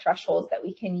than the thresholds that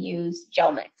we can use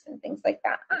gel mix and things like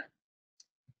that on.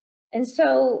 And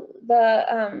so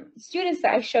the students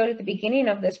that I showed at the beginning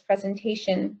of this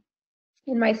presentation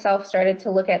and myself started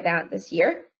to look at that this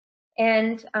year.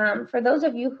 And for those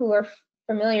of you who are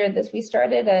familiar with this, we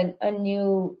started a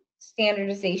new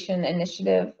standardization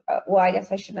initiative. Well, I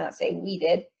guess I should not say we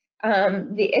did.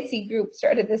 The ITSE group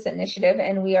started this initiative,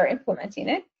 and we are implementing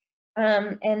it.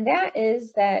 And that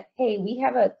is that, hey, we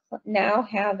now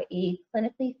have a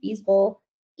clinically feasible,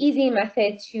 easy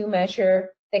method to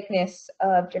measure thickness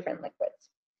of different liquids.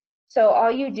 So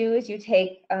all you do is you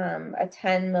take a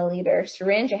 10 milliliter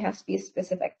syringe. It has to be a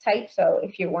specific type. So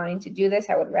if you're wanting to do this,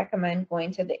 I would recommend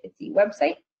going to the ITSE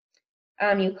website.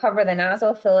 You cover the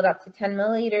nozzle, fill it up to 10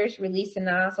 milliliters, release the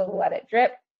nozzle, let it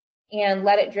drip, and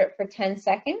let it drip for 10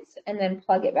 seconds, and then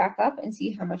plug it back up and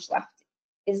see how much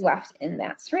is left in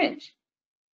that syringe.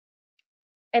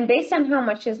 And based on how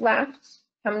much is left,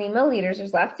 how many milliliters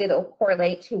is left, it'll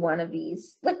correlate to one of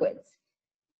these liquids.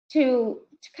 To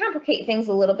complicate things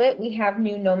a little bit, we have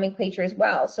new nomenclature as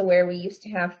well. So where we used to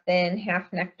have thin,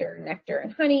 half nectar, nectar,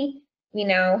 and honey, we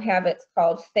now have it's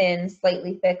called thin,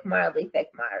 slightly thick, moderately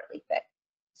thick.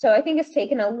 So I think it's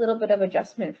taken a little bit of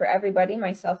adjustment for everybody,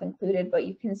 myself included, but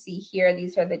you can see here,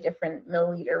 these are the different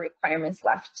milliliter requirements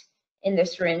left in the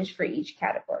syringe for each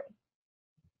category.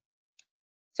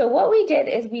 So what we did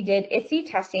is we did ITSE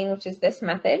testing, which is this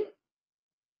method,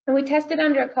 and we tested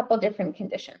under a couple different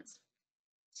conditions.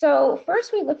 So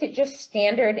first we looked at just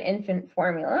standard infant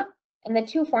formula, and the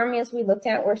two formulas we looked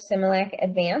at were Similac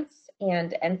Advanced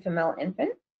and Enfamil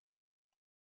Infant.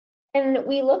 And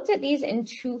we looked at these in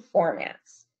two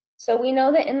formats. So we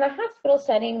know that in the hospital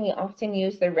setting, we often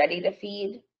use the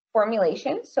ready-to-feed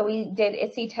formulation. So we did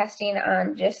ITSE testing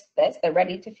on just this, the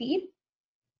ready-to-feed.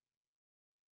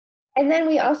 And then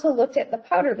we also looked at the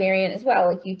powder variant as well,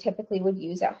 like you typically would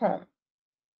use at home.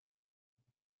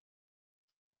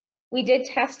 We did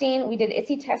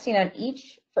ITSE testing on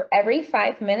each for every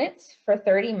 5 minutes for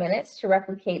 30 minutes to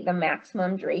replicate the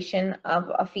maximum duration of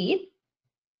a feed.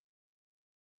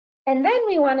 And then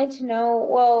we wanted to know,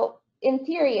 well, in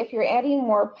theory, if you're adding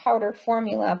more powder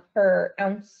formula per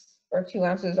ounce or 2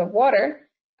 ounces of water,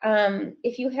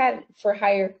 if you had for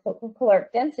higher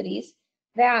caloric densities,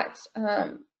 that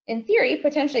in theory,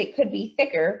 potentially it could be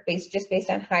thicker just based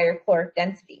on higher caloric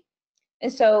density.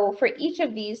 And so for each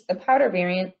of these, the powder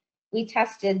variant, we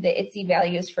tested the ITSE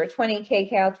values for 20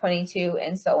 kcal, 22,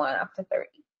 and so on up to 30.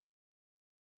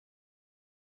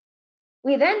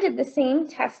 We then did the same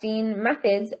testing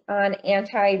methods on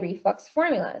anti-reflux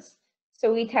formulas.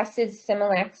 So we tested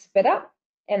Similac Spit Up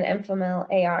and Enfamil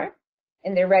AR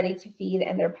in their ready-to-feed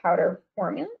and their powder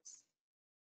formulas.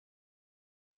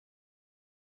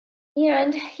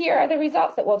 And here are the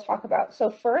results that we'll talk about. So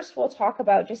first, we'll talk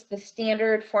about just the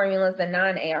standard formulas, the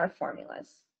non-AR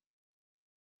formulas.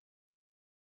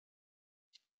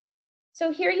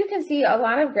 So here you can see a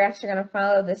lot of graphs are going to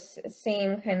follow this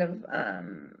same kind of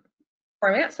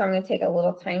format. So I'm going to take a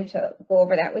little time to go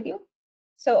over that with you.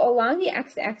 So along the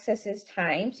x-axis is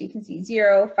time. So you can see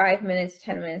 0, 5 minutes,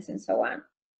 10 minutes, and so on.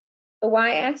 The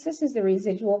y-axis is the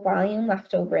residual volume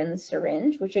left over in the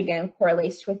syringe, which again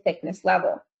correlates to a thickness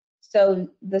level. So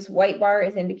this white bar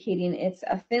is indicating it's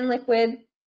a thin liquid,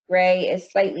 gray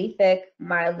is slightly thick,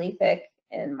 mildly thick,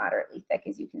 and moderately thick,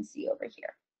 as you can see over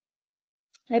here.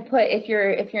 I put, if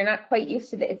you're not quite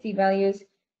used to the ITSE values,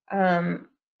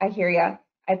 I hear ya.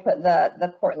 I put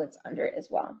the correlates under it as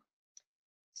well.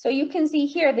 So you can see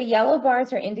here the yellow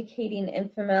bars are indicating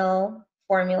Enfamil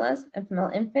formulas,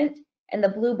 Enfamil Infant, and the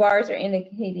blue bars are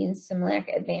indicating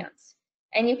Similac Advanced.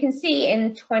 And you can see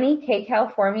in 20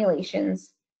 kcal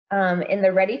formulations, in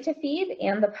the ready-to-feed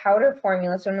and the powder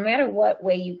formula, so no matter what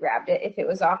way you grabbed it, if it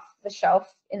was off the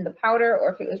shelf in the powder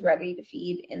or if it was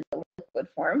ready-to-feed in the liquid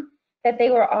form, that they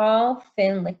were all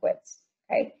thin liquids,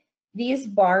 okay? These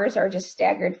bars are just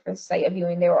staggered for the site of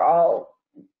viewing. They were all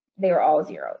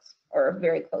zeros or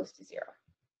very close to zero.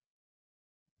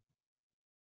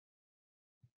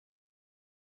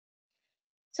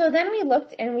 So then we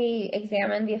looked and we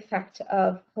examined the effect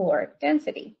of caloric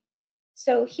density.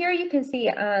 So here you can see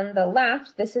on the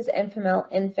left, this is Enfamil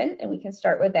Infant, and we can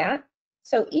start with that.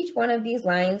 So each one of these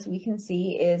lines we can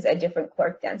see is a different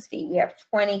caloric density. We have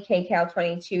 20 kcal,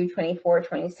 22, 24,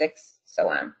 26, so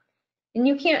on. And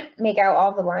you can't make out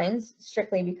all the lines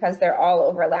strictly because they're all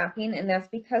overlapping, and that's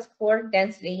because caloric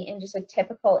density in just a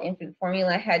typical infant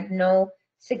formula had no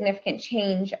significant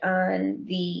change on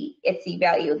the ITSE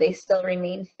value. They still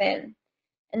remained thin.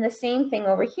 And the same thing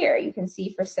over here, you can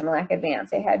see for Similac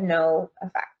Advanced, it had no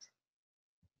effect.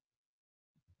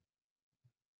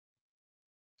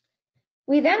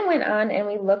 We then went on and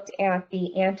we looked at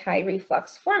the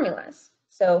anti-reflux formulas.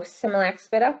 So Similac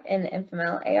Spit Up and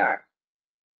Enfamil AR.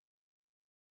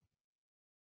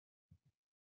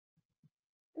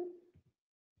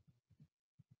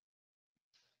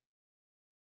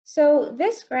 So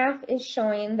this graph is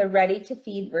showing the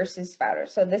ready-to-feed versus powder.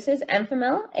 So this is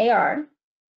Enfamil AR.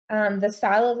 The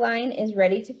solid line is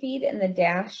ready-to-feed and the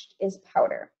dashed is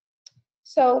powder.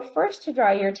 So first, to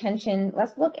draw your attention,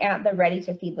 let's look at the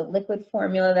ready-to-feed, the liquid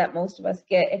formula that most of us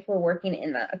get if we're working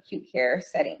in the acute care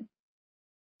setting.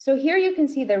 So here you can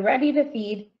see the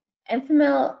ready-to-feed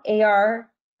Enfamil AR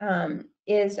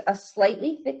is a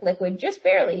slightly thick liquid, just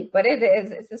barely, but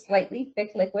it's a slightly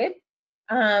thick liquid.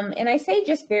 And I say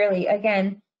just barely,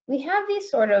 again, we have these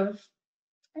sort of,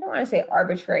 I don't want to say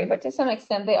arbitrary, but to some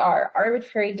extent they are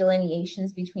arbitrary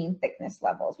delineations between thickness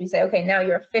levels. We say, okay, now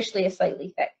you're officially a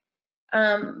slightly thick.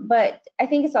 But I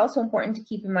think it's also important to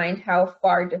keep in mind how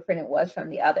far different it was from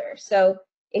the other. So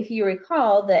if you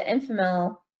recall, the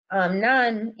Enfamil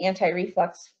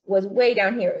non-anti-reflux was way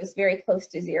down here. It was very close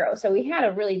to zero. So we had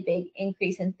a really big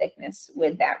increase in thickness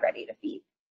with that ready-to-feed.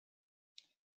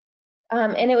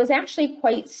 And it was actually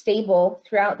quite stable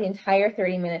throughout the entire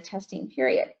 30-minute testing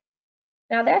period.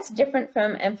 Now that's different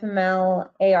from Enfamil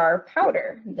AR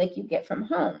powder like you get from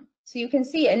home. So you can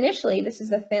see initially this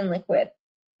is a thin liquid.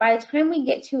 By the time we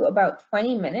get to about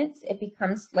 20 minutes, it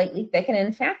becomes slightly thick and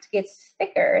in fact gets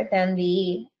thicker than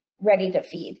the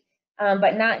ready-to-feed,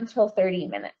 but not until 30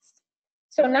 minutes.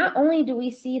 So not only do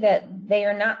we see that they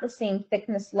are not the same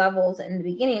thickness levels in the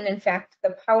beginning, in fact,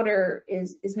 the powder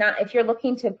is not, if you're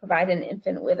looking to provide an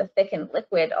infant with a thickened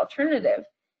liquid alternative,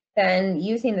 then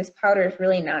using this powder is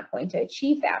really not going to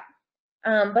achieve that.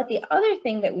 But the other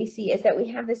thing that we see is that we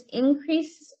have this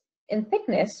increase in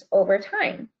thickness over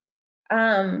time.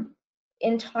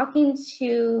 In talking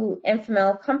to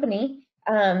Enfamil company,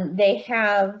 they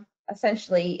have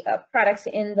essentially products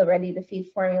in the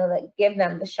ready-to-feed formula that give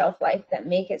them the shelf life that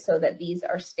make it so that these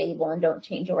are stable and don't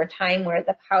change over time, where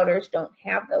the powders don't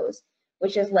have those,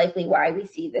 which is likely why we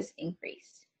see this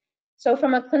increase. So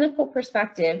from a clinical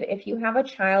perspective, if you have a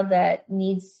child that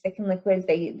needs thickened liquids,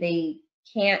 they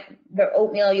can't, their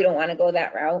oatmeal, you don't want to go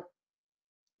that route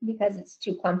because it's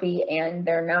too clumpy and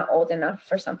they're not old enough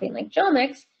for something like gel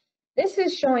mix. This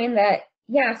is showing that,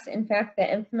 yes, in fact, the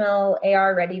Enfamil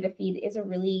AR ready-to-feed is a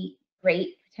really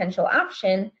great potential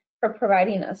option for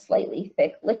providing a slightly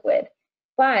thick liquid.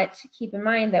 But keep in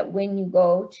mind that when you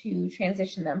go to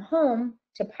transition them home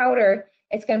to powder,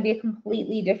 it's going to be a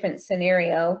completely different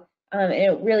scenario, and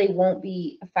it really won't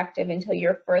be effective until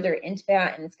you're further into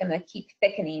that, and it's going to keep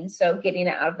thickening. So getting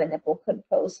it out of the nipple could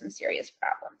pose some serious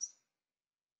problems.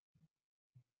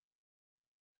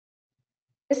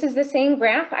 This is the same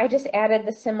graph. I just added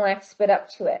the Similac spit up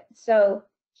to it. So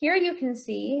here you can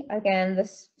see, again, the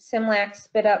Similac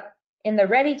spit up in the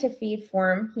ready to feed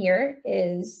form here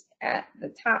is at the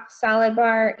top solid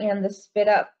bar, and the spit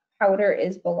up powder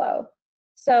is below.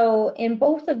 So in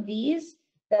both of these,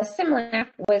 the Similac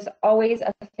was always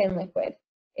a thin liquid.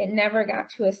 It never got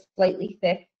to a slightly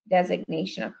thick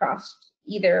designation across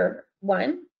either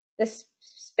one. The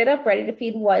spit up ready to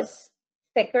feed was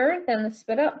thicker than the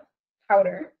spit up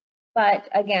powder, but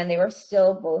again, they were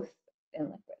still both thin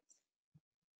liquids.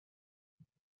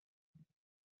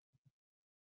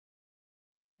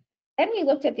 Then we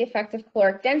looked at the effective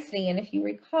caloric density, and if you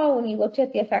recall, when we looked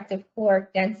at the effective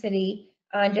caloric density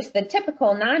on just the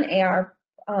typical non-AR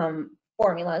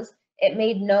formulas, it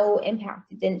made no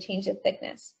impact. It didn't change the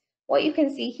thickness. What you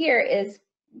can see here is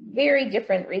very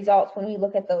different results when we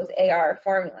look at those AR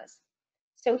formulas.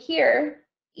 So here,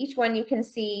 each one you can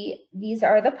see, these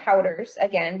are the powders,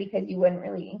 again, because you wouldn't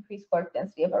really increase caloric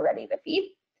density of a ready to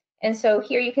feed. And so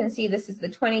here you can see this is the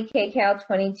 20 kcal,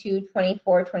 22,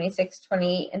 24, 26,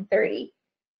 28, and 30.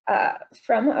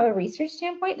 From a research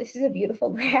standpoint, this is a beautiful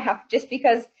graph just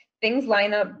because things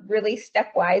line up really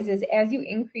stepwise. As you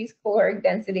increase caloric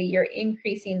density, you're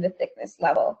increasing the thickness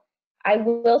level. I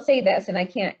will say this, and I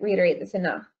can't reiterate this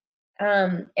enough.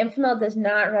 Enfamil does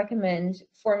not recommend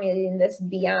formulating this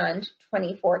beyond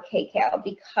 24 kcal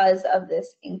because of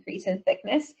this increase in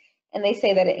thickness. And they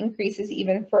say that it increases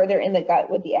even further in the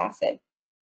gut with the acid.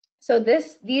 So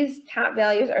these top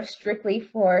values are strictly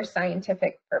for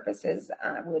scientific purposes.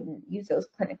 I wouldn't use those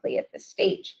clinically at this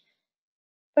stage.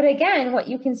 But again, what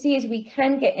you can see is we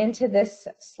can get into this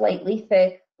slightly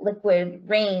thick liquid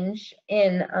range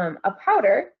in a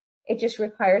powder. It just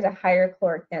requires a higher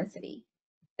caloric density.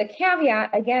 The caveat,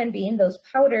 again, being those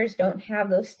powders don't have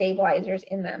those stabilizers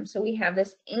in them. So we have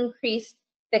this increased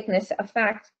thickness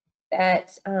effect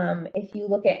that if you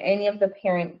look at any of the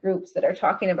parent groups that are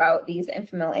talking about these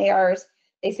Enfamil ARs,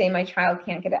 they say my child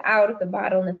can't get it out of the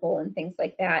bottle nipple and things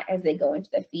like that as they go into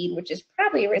the feed, which is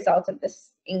probably a result of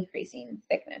this increasing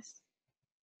thickness.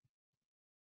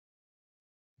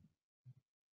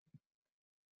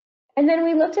 And then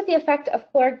we looked at the effect of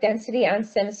caloric density on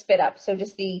Sim spit up, so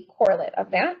just the correlate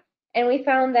of that. And we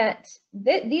found that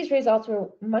these results were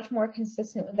much more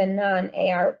consistent with the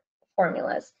non-AR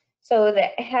formulas. So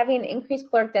that having increased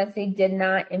caloric density did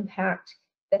not impact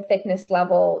the thickness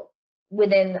level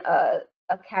within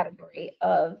a category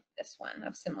of this one,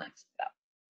 of Similac spit up.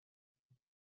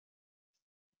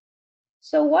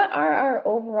 So what are our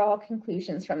overall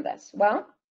conclusions from this? Well,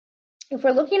 if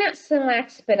we're looking at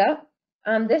Similac spit up,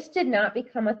 this did not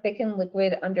become a thickened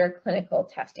liquid under clinical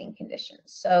testing conditions.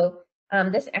 So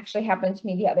this actually happened to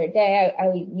me the other day. I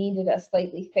needed a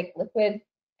slightly thick liquid,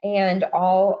 and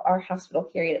all our hospital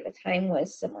carried at the time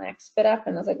was Similac spit up,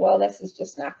 and I was like, well, this is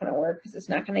just not going to work because it's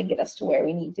not going to get us to where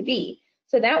we need to be.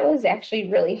 So that was actually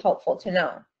really helpful to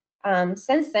know.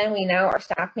 Since then, we now are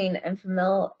stocking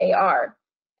Enfamil AR,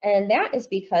 and that is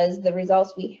because the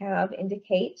results we have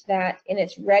indicate that in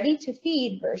its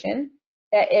ready-to-feed version,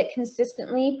 that it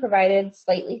consistently provided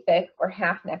slightly thick or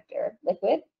half nectar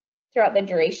liquid throughout the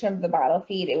duration of the bottle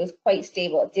feed. It was quite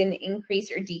stable. It didn't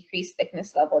increase or decrease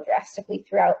thickness level drastically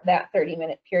throughout that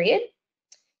 30-minute period.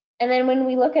 And then when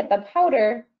we look at the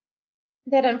powder,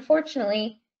 that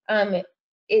unfortunately,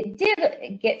 it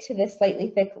did get to this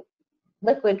slightly thick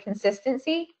liquid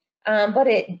consistency, but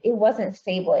it wasn't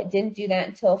stable. It didn't do that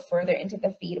until further into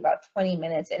the feed, about 20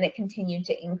 minutes, and it continued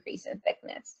to increase in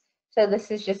thickness. So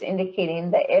this is just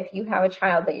indicating that if you have a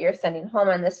child that you're sending home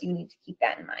on this, you need to keep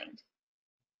that in mind.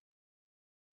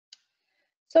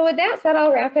 So with that said,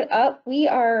 I'll wrap it up. We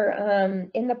are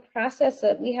in the process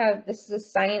of, this is a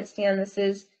science stand. This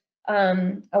is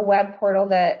a web portal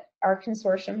that our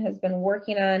consortium has been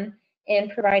working on in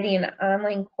providing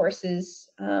online courses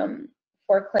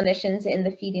for clinicians in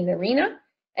the feeding arena.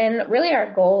 And really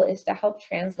our goal is to help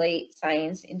translate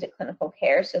science into clinical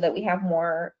care so that we have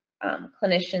more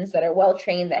clinicians that are well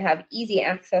trained, that have easy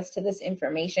access to this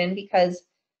information, because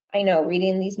I know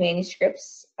reading these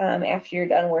manuscripts after you're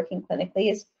done working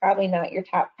clinically is probably not your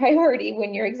top priority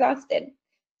when you're exhausted.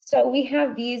 So we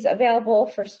have these available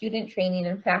for student training,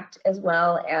 in fact, as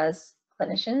well as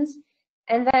clinicians.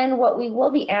 And then what we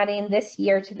will be adding this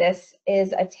year to this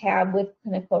is a tab with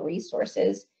clinical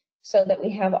resources. so that we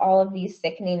have all of these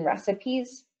thickening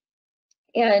recipes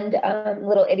and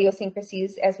little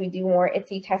idiosyncrasies as we do more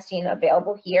ITSE testing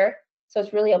available here. So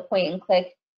it's really a point and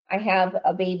click. I have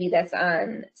a baby that's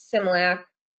on Similac,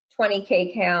 20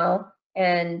 kcal,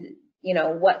 and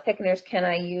what thickeners can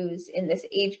I use in this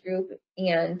age group,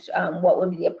 and what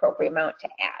would be the appropriate amount to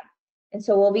add. And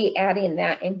so we'll be adding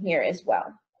that in here as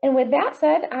well. And with that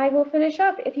said, I will finish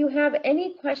up. If you have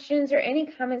any questions or any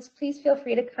comments, please feel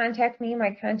free to contact me.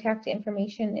 My contact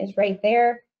information is right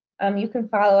there. You can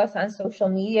follow us on social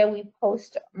media. We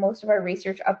post most of our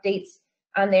research updates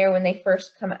on there when they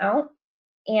first come out.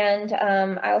 And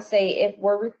I'll say if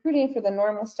we're recruiting for the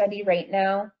normal study right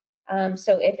now,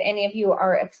 so if any of you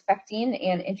are expecting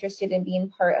and interested in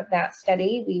being part of that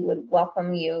study, we would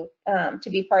welcome you to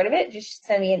be part of it. Just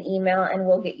send me an email and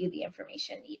we'll get you the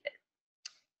information needed.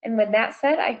 And with that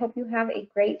said, I hope you have a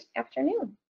great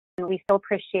afternoon. We so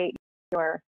appreciate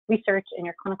your research and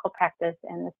your clinical practice,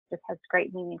 and this just has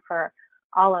great meaning for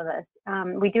all of us.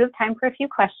 We do have time for a few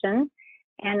questions,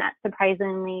 and not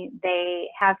surprisingly, they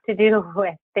have to do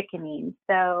with thickening.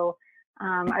 So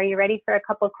are you ready for a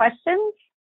couple of questions?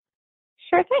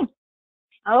 Sure thing.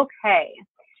 Okay.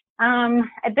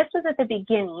 This was at the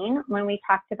beginning when we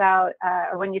talked about,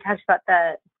 or when you talked about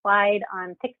the slide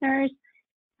on thickeners.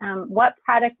 What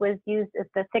product was used as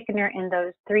the thickener in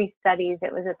those 3 studies?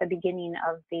 It was at the beginning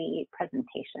of the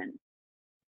presentation.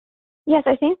 Yes,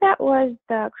 I think that was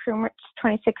the Krumrich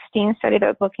 2016 study that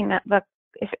was looking at the,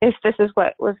 if this is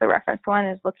what was the reference one,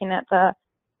 is looking at the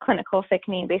clinical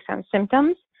thickening based on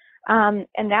symptoms.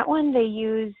 And that one, they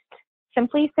used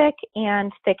Simply Thick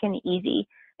and Thick and Easy,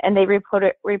 and they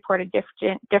reported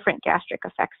different gastric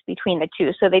effects between the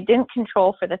two. So they didn't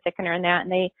control for the thickener in that,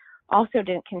 and they also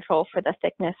didn't control for the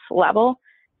thickness level.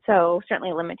 So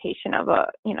certainly a limitation of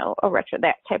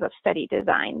that type of study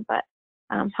design, but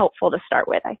helpful to start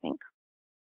with, I think.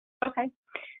 Okay,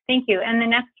 thank you. And the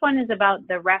next one is about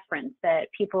the reference that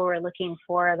people were looking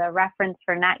for, the reference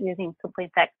for not using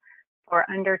Simply Thick for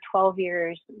under 12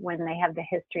 years when they have the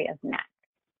history of NET.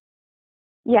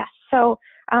 Yes, so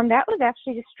that was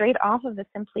actually just straight off of the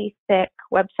Simply Thick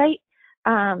website.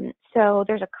 So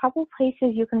there's a couple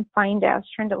places you can find it. I was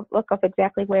trying to look up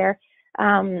exactly where.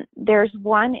 There's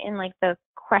one in like the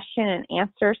question and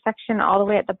answer section all the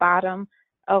way at the bottom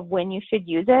of when you should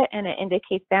use it, and it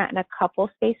indicates that in a couple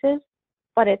spaces,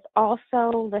 but it's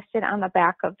also listed on the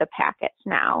back of the packets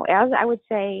now. As I would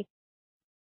say,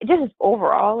 just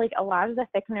overall, like a lot of the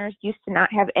thickeners used to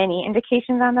not have any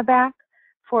indications on the back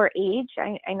for age.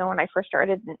 I know when I first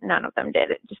started, none of them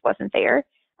did. It just wasn't there.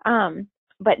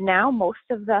 But now most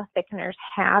of the thickeners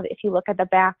have, if you look at the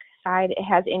back side, it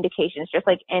has indications, just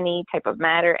like any type of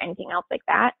matter, anything else like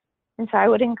that. And so I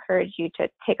would encourage you to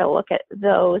take a look at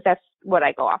those. That's what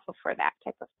I go off of for that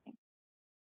type of thing.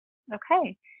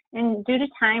 Okay. And due to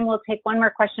time, we'll take one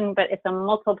more question, but it's a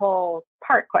multiple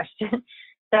part question.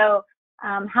 So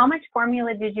how much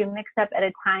formula did you mix up at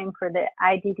a time for the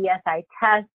IDDSI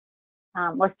test?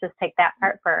 Let's just take that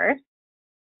part first.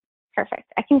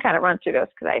 Perfect. I can kind of run through those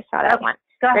because I saw that one.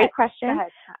 Great question.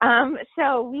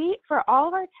 So for all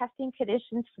of our testing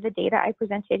conditions for the data I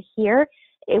presented here,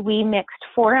 we mixed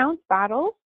 4-ounce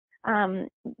bottles.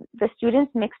 The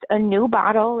students mixed a new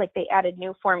bottle, like they added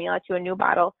new formula to a new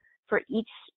bottle for each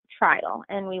trial.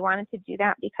 And we wanted to do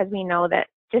that because we know that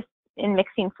just in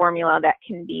mixing formula that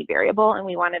can be variable, and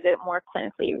we wanted it more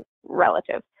clinically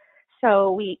relative.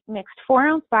 So we mixed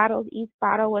 4-ounce bottles. Each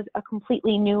bottle was a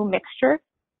completely new mixture,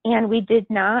 and we did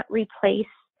not replace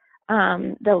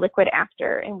the liquid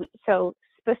after. And so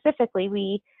specifically,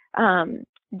 we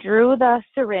drew the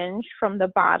syringe from the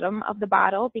bottom of the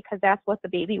bottle because that's what the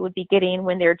baby would be getting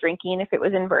when they're drinking if it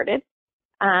was inverted.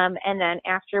 And then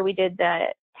after we did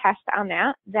the test on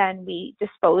that, then we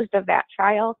disposed of that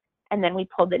trial, and then we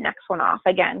pulled the next one off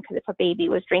again, because if a baby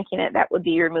was drinking it, that would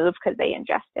be removed because they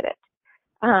ingested it.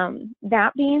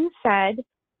 That being said,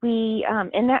 we,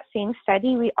 in that same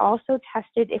study, we also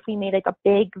tested if we made like a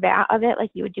big vat of it,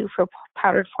 like you would do for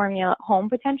powdered formula at home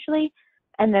potentially,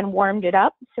 and then warmed it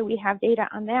up. So we have data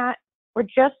on that. We're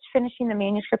just finishing the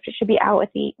manuscript. It should be out at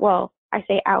I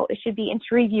say out, it should be into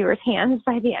reviewers' hands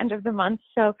by the end of the month.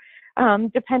 So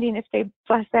depending if they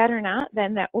bless that or not,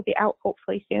 then that will be out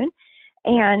hopefully soon.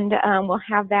 And we'll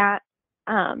have that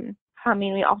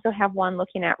coming. We also have one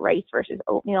looking at rice versus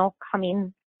oatmeal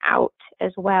coming out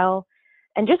as well.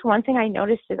 And just one thing I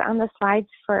noticed is on the slides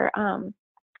for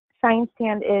Science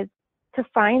Stand is to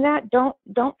find that, don't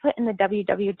put in the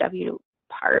www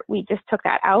part. We just took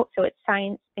that out. So it's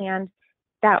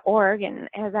sciencestand.org. And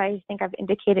as I think I've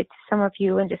indicated to some of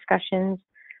you in discussions,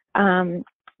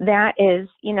 that is,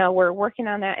 we're working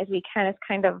on that as we kind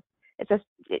of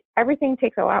everything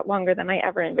takes a lot longer than I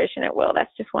ever envisioned it will.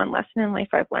 That's just one lesson in life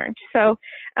I've learned. So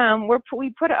we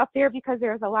put it up there because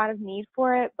there's a lot of need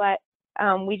for it, but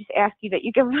we just ask you that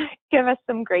you give us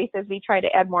some grace as we try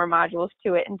to add more modules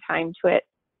to it and time to it,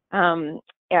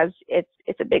 as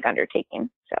it's a big undertaking.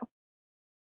 So.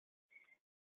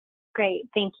 Great,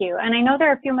 thank you. And I know there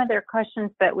are a few other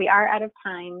questions, but we are out of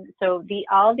time. So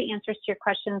all the answers to your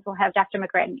questions, we'll have Dr.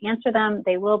 McGrattan answer them.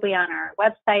 They will be on our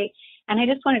website. And I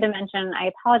just wanted to mention, I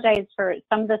apologize for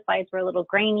some of the slides were a little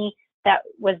grainy. That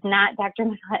was not Dr.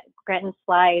 McGrattan's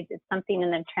slides. It's something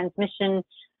in the transmission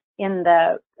in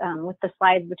the with the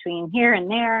slides between here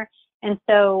and there. And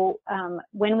so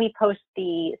when we post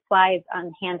the slides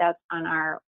on handouts on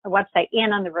our website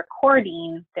and on the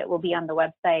recording that will be on the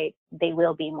website, they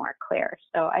will be more clear.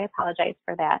 So I apologize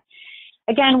for that.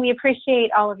 Again, we appreciate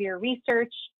all of your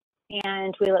research,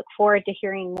 and we look forward to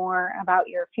hearing more about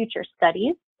your future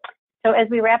studies. So as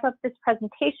we wrap up this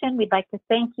presentation, we'd like to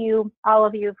thank you, all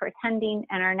of you, for attending,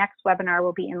 and our next webinar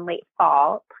will be in late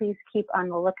fall. Please keep on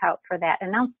the lookout for that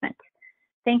announcement.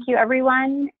 Thank you,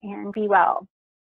 everyone, and be well.